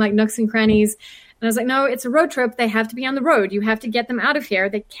interesting like nooks and crannies. And I was like, no, it's a road trip. They have to be on the road. You have to get them out of here.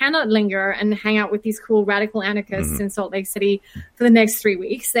 They cannot linger and hang out with these cool radical anarchists in Salt Lake City for the next 3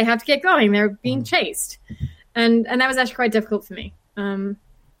 weeks. They have to get going. They're being chased. And that was actually quite difficult for me.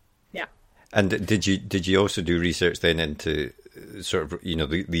 And did you also do research then into sort of, you know,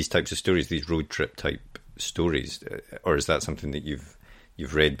 these types of stories, these road trip type stories, or is that something that you've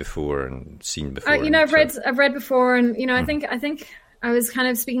read before and seen before? You know, I've read before, and you know, I think I was kind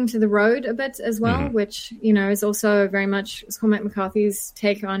of speaking to the road a bit as well, which, you know, is also very much Cormac McCarthy's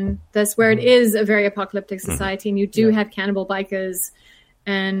take on this, where it is a very apocalyptic society, and you do have cannibal bikers.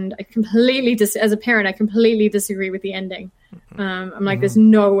 And I completely, as a parent, I completely disagree with the ending. I'm like, there's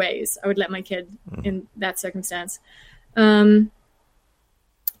no ways I would let my kid in that circumstance. But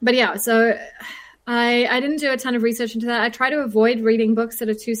yeah, so I didn't do a ton of research into that. I try to avoid reading books that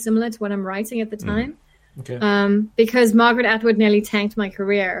are too similar to what I'm writing at the time. Because Margaret Atwood nearly tanked my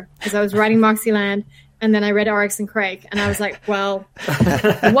career, because I was writing Moxieland, and then I read Oryx and Crake, and I was like, well,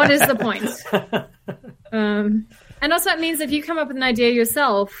 what is the point? And also it means if you come up with an idea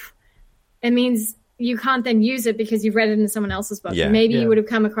yourself, it means you can't then use it because you've read it in someone else's book. Maybe you would have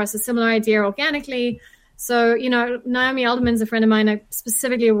come across a similar idea organically. So, you know, Naomi Alderman's a friend of mine. I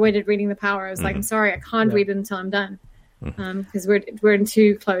specifically avoided reading The Power. I was like, I'm sorry, I can't read it until I'm done. Because we're in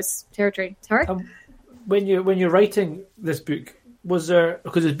too close territory. Tarek? When you're writing this book, was there,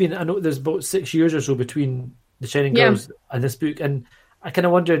 because I know there's about 6 years or so between The Shining Girls and this book, and I kind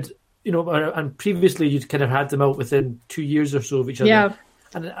of wondered, you know, and previously you'd kind of had them out within 2 years or so of each other. Yeah.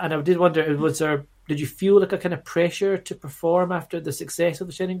 And I did wonder, did you feel like a kind of pressure to perform after the success of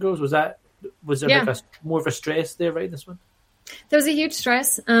The Shining Girls? Was there like more of a stress there writing this one? There was a huge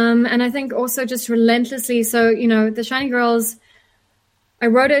stress. And I think also just relentlessly. So, you know, The Shining Girls, I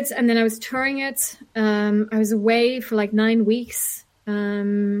wrote it and then I was touring it. I was away for like 9 weeks.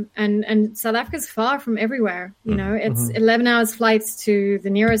 And South Africa's far from everywhere. You know, it's 11 hours flights to the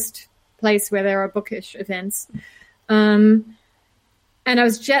nearest place where there are bookish events. And I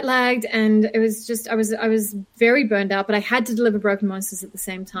was jet lagged, and it was just I was very burned out. But I had to deliver Broken Monsters at the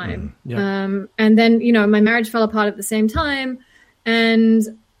same time. And then, you know, my marriage fell apart at the same time,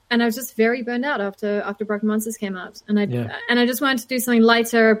 and I was just very burned out after Broken Monsters came out. And I just wanted to do something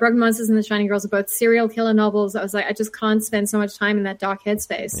lighter. Broken Monsters and The Shining Girls are both serial killer novels. I was like, I just can't spend so much time in that dark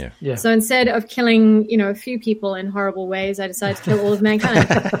headspace. So instead of killing, you know, a few people in horrible ways, I decided to kill all of mankind.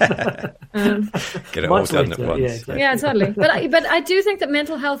 Get it all done at once. Yeah, totally. But I do think that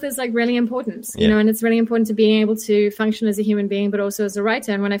mental health is like really important, you know, and it's really important to being able to function as a human being, but also as a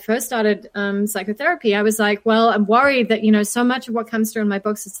writer. And when I first started psychotherapy, I was like, well, I'm worried that, you know, so much of what comes through in my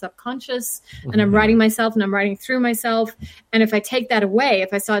books is subconscious, and I'm writing myself and I'm writing through myself. And if I take that away,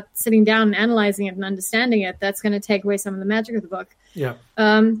 if I start sitting down and analyzing it and understanding it, that's going to take away some of the magic of the book.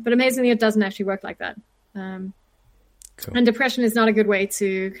 But amazingly, it doesn't actually work like that. Cool. And depression is not a good way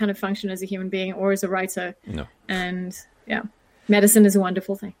to kind of function as a human being or as a writer. No. And medicine is a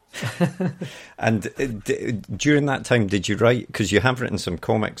wonderful thing. And during that time, did you write? Because you have written some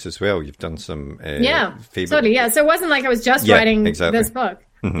comics as well. You've done some. Totally. Yeah. So it wasn't like I was just writing this book.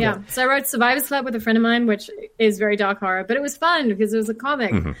 So I wrote Survivors Club with a friend of mine, which is very dark horror, but it was fun because it was a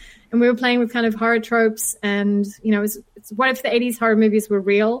comic, and we were playing with kind of horror tropes. And you know, it's what if the 80s horror movies were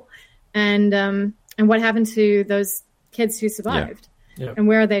real, and what happened to those kids who survived, and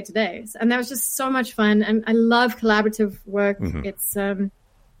where are they today? And that was just so much fun. And I love collaborative work. It's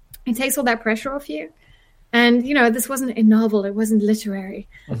it takes all that pressure off you. And you know, this wasn't a novel; it wasn't literary.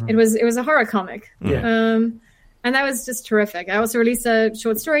 It was a horror comic. And that was just terrific. I also released a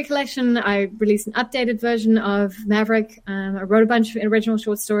short story collection. I released an updated version of Maverick. I wrote a bunch of original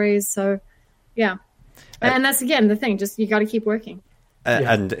short stories. So, and that's, again, the thing. Just you got to keep working.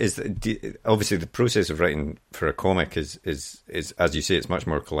 And obviously the process of writing for a comic is as you say, it's much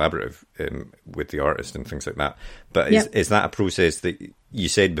more collaborative with the artist and things like that. But is that a process that you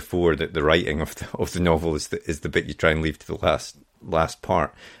said before that the writing of the novel is the bit you try and leave to the last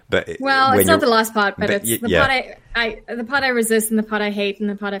part? But it's not the last part, but it's the part I resist and the part I hate and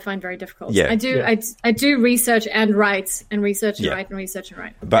the part I find very difficult. I do research and write and research and write and research and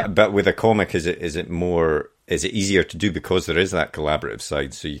write. But with a comic, is it easier to do because there is that collaborative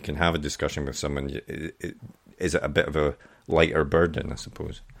side, so you can have a discussion with someone? Is it a bit of a lighter burden, I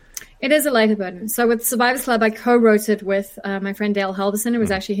suppose? It is a lighter burden. So with Survivors Club, I co-wrote it with my friend Dale Halverson. It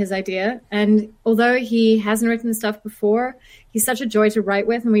was actually his idea. And although he hasn't written stuff before, he's such a joy to write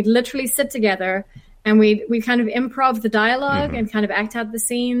with. And we'd literally sit together and we kind of improv the dialogue and kind of act out the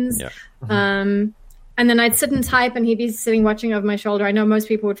scenes. And then I'd sit and type and he'd be sitting watching over my shoulder. I know most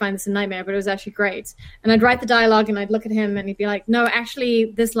people would find this a nightmare, but it was actually great. And I'd write the dialogue and I'd look at him and he'd be like, no, actually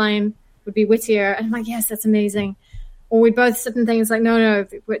this line would be wittier. And I'm like, yes, that's amazing. Or we'd both sit and think, it's like, no,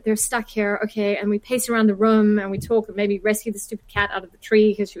 they're stuck here. Okay. And we pace around the room and we talk and maybe rescue the stupid cat out of the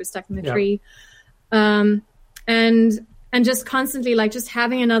tree because she was stuck in the tree. And just constantly like just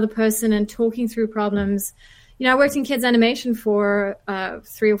having another person and talking through problems. You know, I worked in kids animation for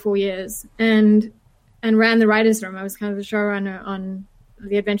 3 or 4 years and ran the writer's room. I was kind of the showrunner on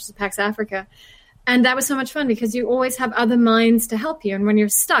The Adventures of Pax Africa. And that was so much fun because you always have other minds to help you. And when you're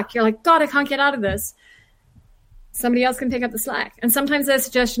stuck, you're like, God, I can't get out of this. Somebody else can pick up the slack. And sometimes their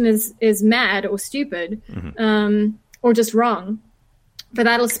suggestion is mad or stupid or just wrong. But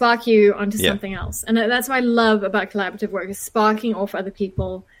that'll spark you onto something else. And that's what I love about collaborative work, is sparking off other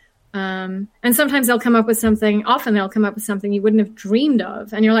people. And sometimes they'll come up with something. Often they'll come up with something you wouldn't have dreamed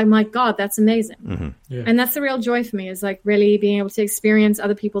of. And you're like, my God, that's amazing. And that's the real joy for me, is like really being able to experience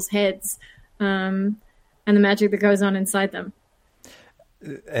other people's heads and the magic that goes on inside them.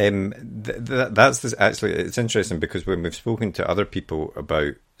 Actually, it's interesting because when we've spoken to other people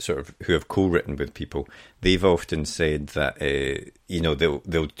about sort of who have co-written with people, they've often said that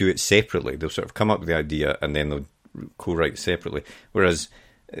they'll do it separately. They'll sort of come up with the idea and then they'll co-write separately. Whereas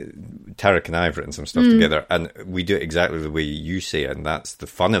Tarek and I have written some stuff together, and we do it exactly the way you say it, and that's the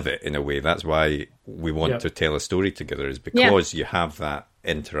fun of it in a way. That's why we want to tell a story together, is because you have that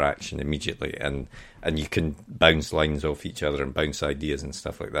interaction immediately, and you can bounce lines off each other and bounce ideas and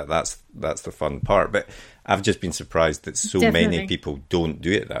stuff like that. That's the fun part. But I've just been surprised that so many people don't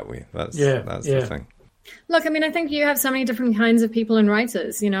do it that way. That's the thing. Look, I mean, I think you have so many different kinds of people and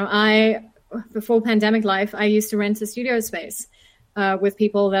writers. You know, before pandemic life, I used to rent a studio space. with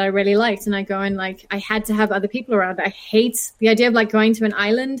people that I really liked, and I go and like I had to have other people around. I hate the idea of like going to an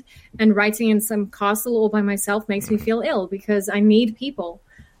island and writing in some castle all by myself makes me feel ill because I need people.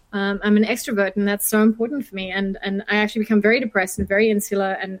 I'm an extrovert, and that's so important for me. And I actually become very depressed and very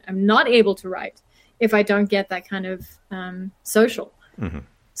insular, and I'm not able to write if I don't get that kind of social. Mm-hmm.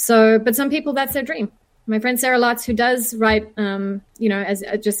 So, but some people, that's their dream. My friend Sarah Lotz, who does write,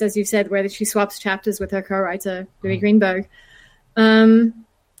 as you said, where she swaps chapters with her co-writer, Louis Greenberg.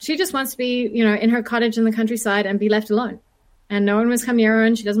 She just wants to be, in her cottage in the countryside and be left alone. And no one must come near her,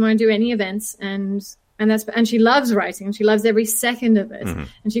 and she doesn't want to do any events. And she loves writing, and she loves every second of it. Mm-hmm.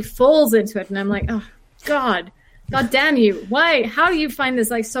 And she falls into it. And I'm like, oh, God damn you. Why? How do you find this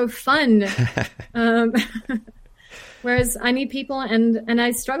like so fun? Whereas I need people, and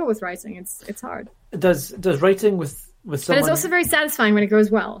I struggle with writing. It's hard. Does writing with someone... But it's also very satisfying when it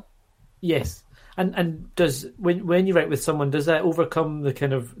goes well. Yes. And does when you write with someone, does that overcome the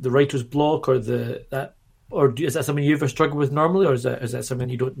kind of the writer's block or is that something you ever struggle with normally, or is that something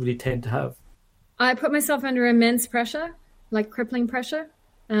you don't really tend to have? I put myself under immense pressure, like crippling pressure,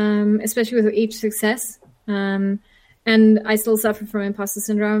 especially with each success. And I still suffer from imposter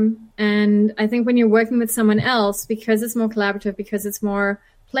syndrome. And I think when you're working with someone else, because it's more collaborative, because it's more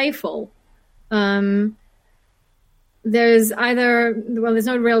playful, there's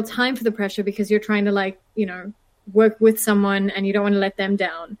no real time for the pressure because you're trying to work with someone and you don't want to let them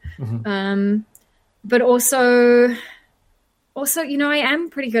down. Mm-hmm. But also, I am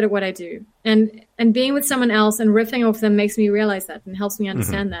pretty good at what I do, and being with someone else and riffing off them makes me realize that and helps me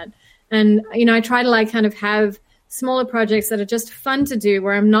understand mm-hmm. that. And, I try to kind of have smaller projects that are just fun to do,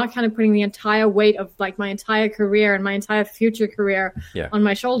 where I'm not kind of putting the entire weight of like my entire career and my entire future career on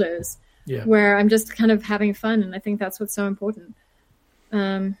my shoulders. Yeah. Where I'm just kind of having fun, and I think that's what's so important.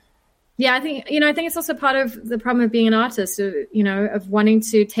 I think it's also part of the problem of being an artist, of wanting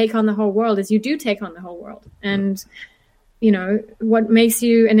to take on the whole world, is you do take on the whole world. And, what makes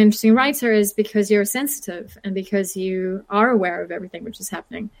you an interesting writer is because you're sensitive and because you are aware of everything which is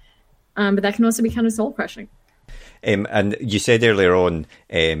happening. But that can also be kind of soul-crushing. And you said earlier on,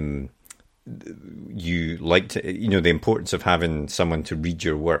 you like to, the importance of having someone to read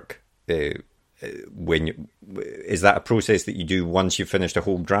your work. Is that a process that you do once you've finished a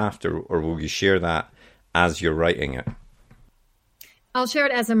whole draft, or will you share that as you're writing it? I'll share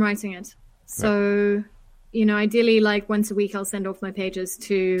it as I'm writing it. So, ideally, like once a week, I'll send off my pages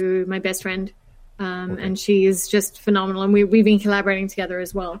to my best friend, and she is just phenomenal, and we've been collaborating together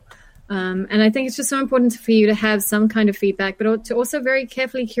as well. And I think it's just so important for you to have some kind of feedback, but to also very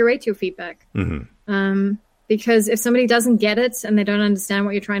carefully curate your feedback. Mm-hmm. Because if somebody doesn't get it and they don't understand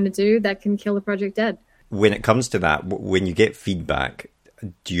what you're trying to do, that can kill the project dead. When it comes to that, when you get feedback,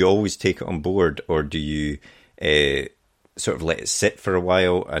 do you always take it on board, or do you sort of let it sit for a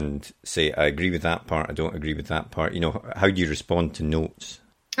while and say, I agree with that part, I don't agree with that part? How do you respond to notes?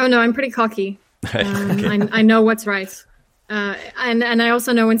 Oh, no, I'm pretty cocky. Okay. I know what's right. And I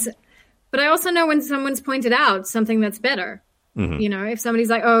also know when someone's pointed out something that's better. Mm-hmm. If somebody's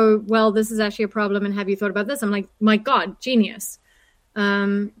like, oh, well, this is actually a problem, and have you thought about this? I'm like, my God, genius.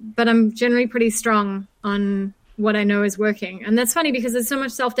 But I'm generally pretty strong on what I know is working. And that's funny because there's so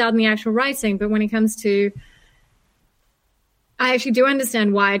much self-doubt in the actual writing. But when it comes to, I actually do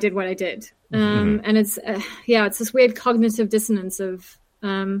understand why I did what I did. Mm-hmm. And it's this weird cognitive dissonance of,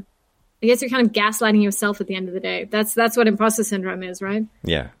 I guess you're kind of gaslighting yourself at the end of the day. That's what imposter syndrome is, right?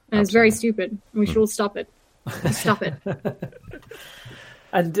 Yeah. And absolutely. It's very stupid. We should all stop it. Stop it.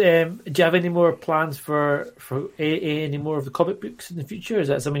 And do you have any more plans for any more of the comic books in the future? Is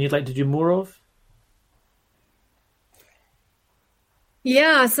that something you'd like to do more of?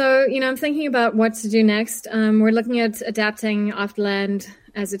 Yeah, so I'm thinking about what to do next. We're looking at adapting Afterland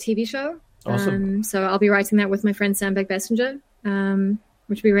as a TV show. Awesome. So I'll be writing that with my friend Sam Beck-Bessinger,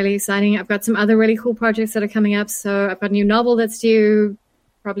 which will be really exciting. I've got some other really cool projects that are coming up. So I've got a new novel that's due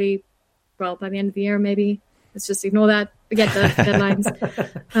probably, by the end of the year, maybe. Let's just ignore that. Forget the deadlines.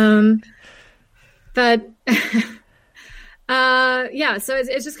 So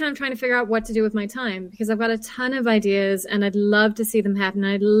it's just kind of trying to figure out what to do with my time, because I've got a ton of ideas and I'd love to see them happen.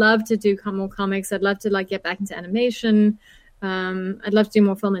 I'd love to do more comics. I'd love to get back into animation. I'd love to do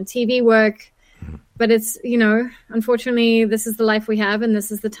more film and TV work. But it's, unfortunately, this is the life we have and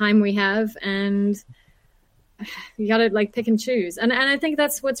this is the time we have. And you got to pick and choose. And I think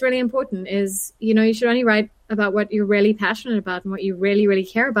that's what's really important is, you should only write about what you're really passionate about and what you really, really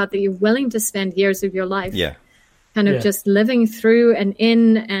care about, that you're willing to spend years of your life just living through and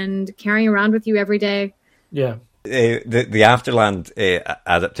in and carrying around with you every day. Yeah. The Afterland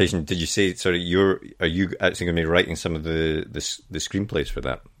adaptation. Did you say? Sorry, are you actually going to be writing some of the screenplays for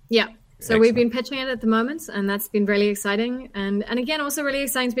that? Yeah. So Excellent. We've been pitching it at the moment, and that's been really exciting. And again, also really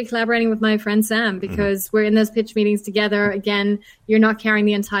exciting to be collaborating with my friend Sam, because we're in those pitch meetings together. Again, you're not carrying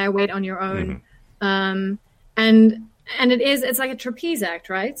the entire weight on your own. And it's like a trapeze act,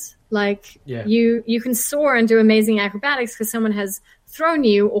 right? Like you can soar and do amazing acrobatics because someone has thrown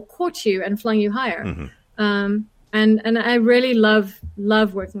you or caught you and flung you higher. And I really love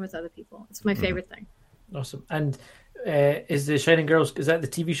working with other people. It's my favorite thing. Awesome. And is the Shining Girls, is that the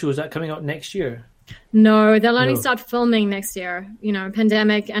TV show, is that coming out next year? No, they'll only start filming next year,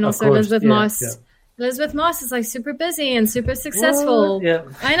 pandemic, and also Elizabeth Moss. Yeah. Elizabeth Moss is like super busy and super successful. What? Yeah.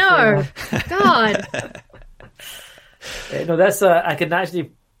 I know. God. No, that's I can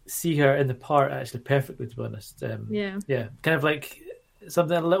actually see her in the part actually perfectly, to be honest. Yeah, kind of like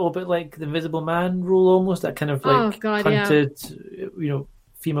something a little bit like the Invisible Man role, almost that kind of like hunted,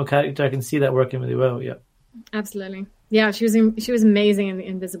 female character. I can see that working really well. Yeah, absolutely. Yeah, she was amazing in the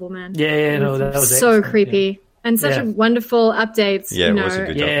Invisible Man. Yeah, that was so excellent. creepy. And such wonderful updates, it was a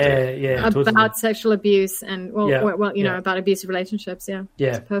good update. about totally. Sexual abuse and about abusive relationships. Yeah,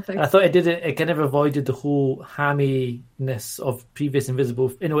 it's perfect. I thought it kind of avoided the whole hamminess of previous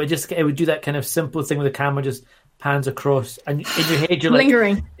Invisible. It would do that kind of simple thing where the camera just pans across, and in your head you're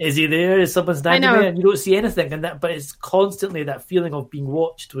lingering. Like, is he there? Is someone standing there? And you don't see anything, but it's constantly that feeling of being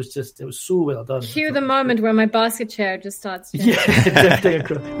watched. It was so well done. Cue the moment where my basket chair just starts. Drifting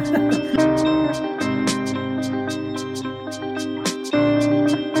across.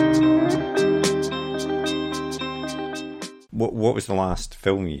 What was the last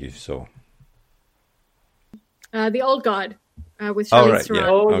film you saw? The Old God with Charlize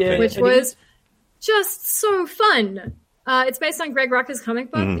Theron, which was just so fun. It's based on Greg Rucka's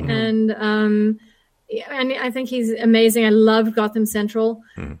comic book, and I think he's amazing. I love Gotham Central,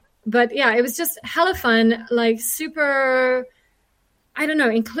 but it was just hella fun, like super. I don't know,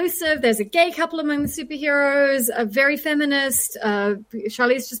 inclusive. There's a gay couple among the superheroes, a very feminist.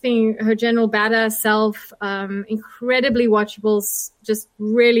 Charlize just being her general badass self. Incredibly watchable, just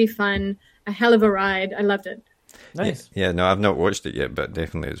really fun. A hell of a ride. I loved it. Nice. Yeah, no, I've not watched it yet, but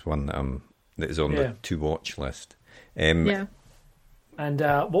definitely it's one that is on the to watch list. And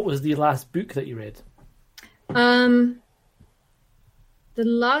what was the last book that you read? The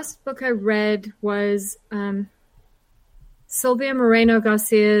last book I read was Sylvia Moreno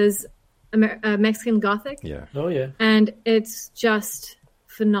Garcia's Mexican Gothic. Yeah. Oh, yeah. And it's just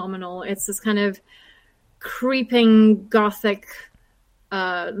phenomenal. It's this kind of creeping Gothic,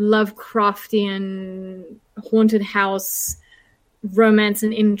 Lovecraftian, haunted house, romance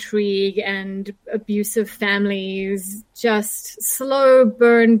and intrigue and abusive families, just slow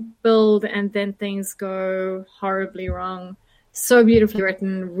burn build, and then things go horribly wrong. So beautifully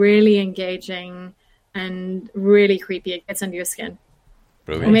written, really engaging, and really creepy. It gets under your skin.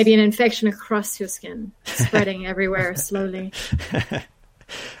 Brilliant. Or maybe an infection across your skin, spreading everywhere slowly.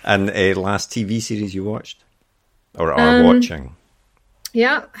 And a last TV series you watched? Or are watching?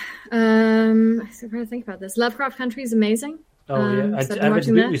 Yeah. I'm trying to think about this. Lovecraft Country is amazing. Oh, yeah. I've been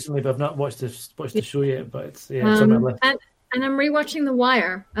watching that recently, but I've not watched the show yet. But it's on my list. And I'm rewatching The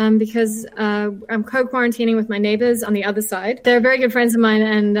Wire because I'm co-quarantining with my neighbors on the other side. They're very good friends of mine,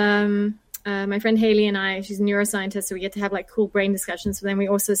 and my friend Haley and I, she's a neuroscientist, so we get to have like cool brain discussions. But then we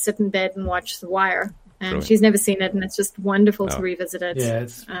also sit in bed and watch The Wire. And Brilliant. She's never seen it, and it's just wonderful to revisit it. Yeah,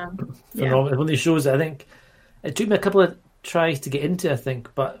 it's phenomenal. One of these shows that I think it took me a couple of tries to get into, I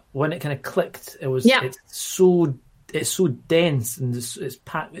think, but when it kind of clicked, it's so dense, and it's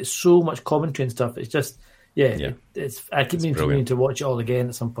packed. It's so much commentary and stuff. It's just it's I keep meaning to watch it all again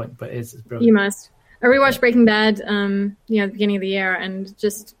at some point, but it's brilliant. You must. I rewatched Breaking Bad, at the beginning of the year, and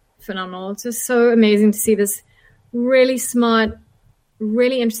just phenomenal. It's just so amazing to see this really smart,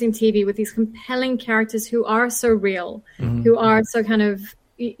 really interesting TV with these compelling characters who are so real, who are so kind of,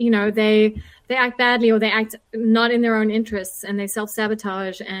 they act badly or they act not in their own interests, and they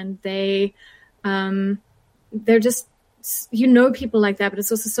self-sabotage, and they're just, people like that, but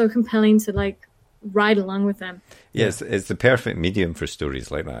it's also so compelling to like ride along with them. Yes, it's the perfect medium for stories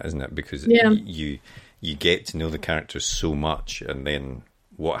like that, isn't it? Because you get to know the characters so much, and then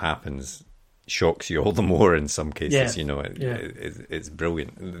what happens shocks you all the more in some cases. It's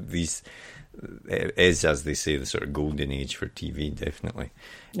brilliant. It is, as they say, the sort of golden age for TV, definitely.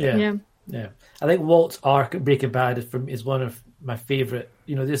 Yeah. I think Walt's arc at Breaking Bad is one of my favourite.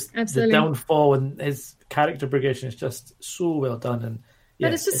 The downfall and his character progression is just so well done, and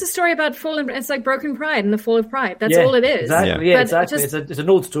But it's just a story about it's like broken pride and the fall of pride. That's all it is. Exactly. Yeah, exactly. It's an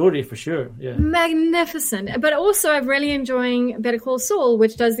old story for sure. Yeah. Magnificent. But also I'm really enjoying Better Call Saul,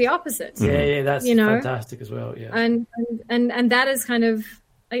 which does the opposite. Yeah, that's fantastic as well. Yeah. And that is kind of,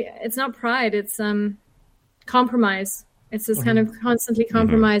 it's not pride, it's compromise. It's just kind of constantly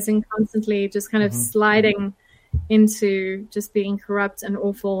compromising, constantly just kind of sliding into just being corrupt and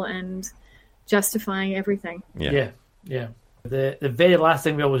awful and justifying everything. Yeah. The very last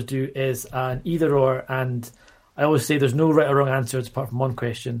thing we always do is an either or, and I always say there's no right or wrong answers apart from one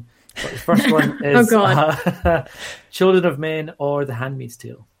question. But the first one is Children of Men or The Handmaid's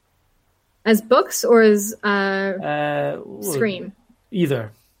Tale. As books or as screen?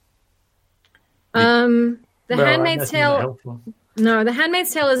 Either. The Handmaid's Tale. No, The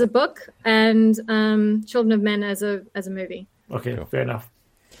Handmaid's Tale is a book, and Children of Men as a movie. Okay, fair enough.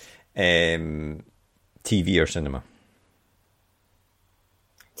 TV or cinema?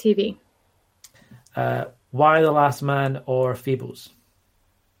 TV. Why the Last Man or Fables?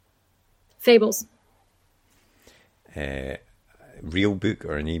 Fables. Real book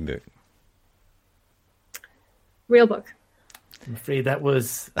or an e-book? Real book. I'm afraid that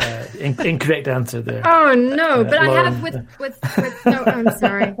was incorrect answer there. Oh no! But Lauren. I have with no. I'm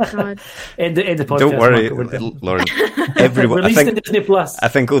sorry. God. End the podcast. Don't worry, Lauren. Everyone. Released in Disney Plus. I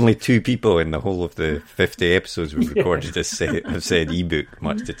think only 2 people in the whole of the 50 episodes we've recorded have said ebook,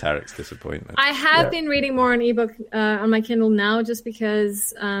 much to Tarek's disappointment. I have been reading more on ebook on my Kindle now, just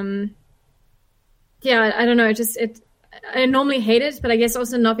because. I don't know. I normally hate it, but I guess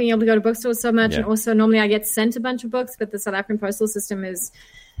also not being able to go to bookstores so much, and also normally I get sent a bunch of books, but the South African postal system has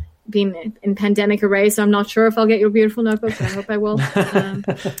been in pandemic array, so I'm not sure if I'll get Your Beautiful Notebook, but I hope I will.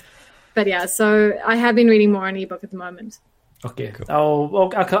 But yeah, so I have been reading more on ebook at the moment. Okay, cool.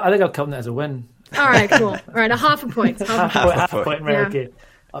 I think I'll count that as a win. All right, cool. All right, half a point. Half a point, right? Okay,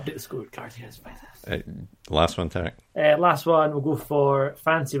 update the scorecard here. Last one, Tarek. Last one, we'll go for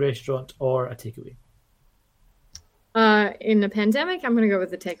fancy restaurant or a takeaway. In the pandemic, I'm going to go with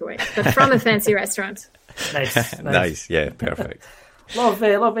the takeaway, but from a fancy restaurant. Nice. Yeah, perfect. A lot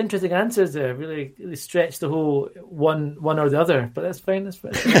of interesting answers there. Really stretch the whole one or the other, but that's fine.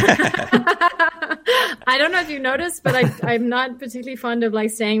 I don't know if you noticed, but I'm not particularly fond of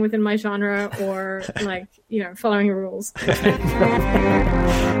staying within my genre or following rules.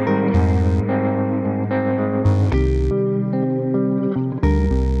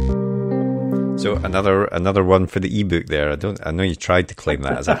 So another one for the ebook there. I know you tried to claim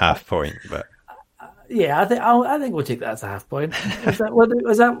that as a half point, but I think we'll take that as a half point. That's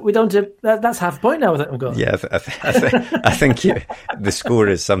half point now. I think we've got. Yeah, I think the score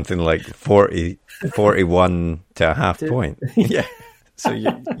is something like 40-41 to a half point. Yeah, so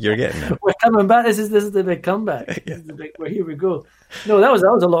you're getting it. We're coming back. This is the big comeback. Yeah. Here we go. No, that was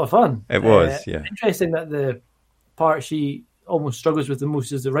a lot of fun. It was. Interesting that the part she almost struggles with the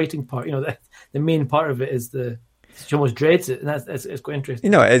most is the writing part. The main part of it is she almost dreads it, and it's quite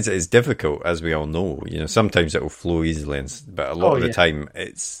interesting. It's difficult, as we all know. Sometimes it will flow easily, but a lot of the time,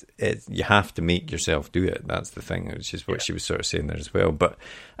 it's you have to make yourself do it. That's the thing, which is what she was sort of saying there as well. But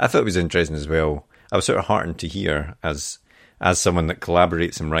I thought it was interesting as well. I was sort of heartened to hear as someone that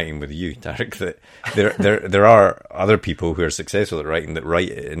collaborates in writing with you, Tarek, that there are other people who are successful at writing that write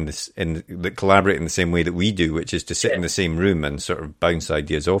that collaborate in the same way that we do, which is to sit in the same room and sort of bounce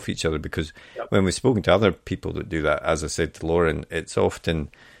ideas off each other. Because when we've spoken to other people that do that, as I said to Lauren, it's often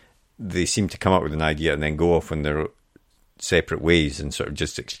they seem to come up with an idea and then go off in their separate ways and sort of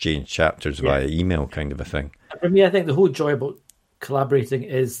just exchange chapters via email, kind of a thing. For me, I think the whole joy about collaborating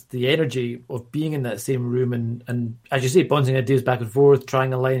is the energy of being in that same room and as you say, bouncing ideas back and forth,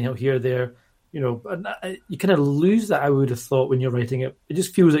 trying a line out here, there, and you kind of lose that. I would have thought when you're writing it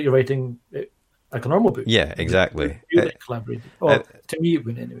just feels like you're writing it like a normal book. Yeah, exactly. Collaborating. To me, it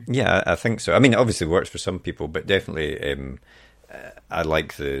would anyway. Yeah, I think so. I mean, obviously, it works for some people, but definitely, I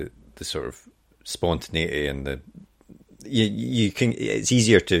like the sort of spontaneity and you can. It's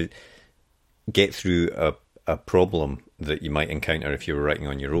easier to get through a problem that you might encounter if you were writing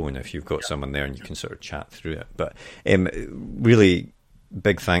on your own, if you've got someone there and you can sort of chat through it. But really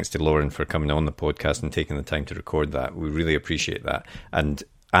big thanks to Lauren for coming on the podcast and taking the time to record that. We really appreciate that. And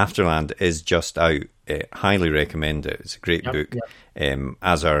Afterland is just out. Highly recommend it. It's a great book,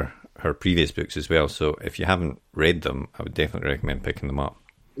 as are her previous books as well. So if you haven't read them, I would definitely recommend picking them up.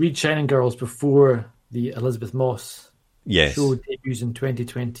 Read Shining Girls before the Elizabeth Moss show debuts in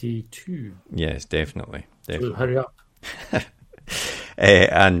 2022. Yes, definitely. So hurry up.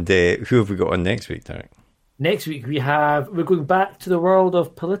 And who have we got on next week, Tarek? Next week we're going back to the world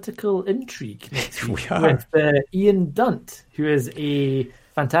of political intrigue next week. We are. With Ian Dunt, who is a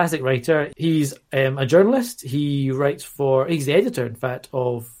fantastic writer. He's a journalist. He's the editor, in fact,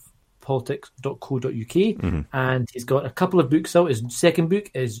 of politics.co.uk, and he's got a couple of books out. His second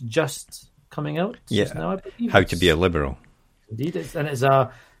book is just coming out. Yeah, now, I believe. How to Be a Liberal. Indeed, it's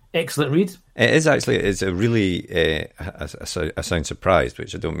a excellent read. It is actually. It's a really. I sound surprised,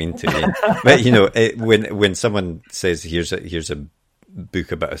 which I don't mean to be. But when someone says here's a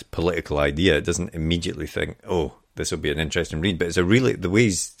book about a political idea, it doesn't immediately think, oh, this will be an interesting read. But it's the way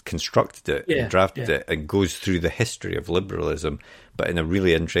he's constructed it and drafted it, and goes through the history of liberalism, but in a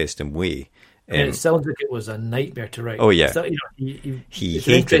really interesting way. And it sounds like it was a nightmare to write. Oh yeah, so, he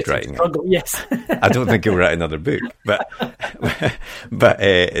hated writing it. Yes, I don't think he'll write another book, but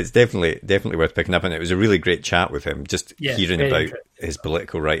it's definitely worth picking up. And it was a really great chat with him, just hearing about his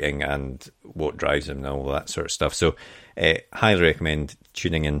political writing and what drives him and all that sort of stuff. So, highly recommend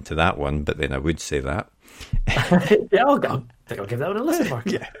tuning into that one. But then I would say that. Yeah, I'll give that one a listen, Mark.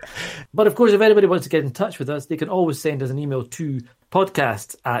 Yeah. But of course, if anybody wants to get in touch with us, they can always send us an email to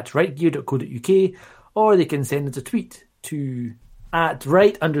podcast@rightgear.co.uk, or they can send us a tweet to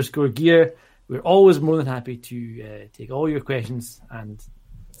 @right_gear. We're always more than happy to take all your questions and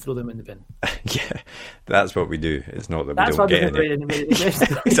throw them in the bin. Yeah, that's what we do. It's not that we don't get any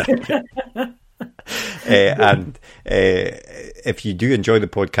questions. Exactly. And if you do enjoy the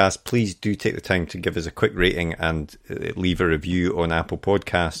podcast, please do take the time to give us a quick rating and leave a review on Apple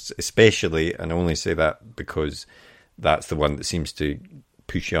Podcasts, especially, and I only say that because that's the one that seems to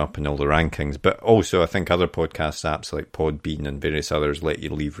push you up in all the rankings. But also, I think other podcast apps like Podbean and various others let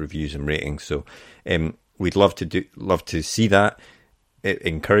you leave reviews and ratings. So we'd love to see that. It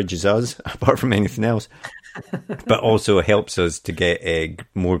encourages us, apart from anything else, but also helps us to get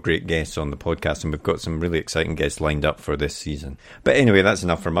more great guests on the podcast. And we've got some really exciting guests lined up for this season. But anyway, that's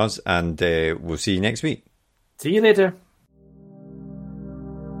enough from us, and we'll see you next week. See you later.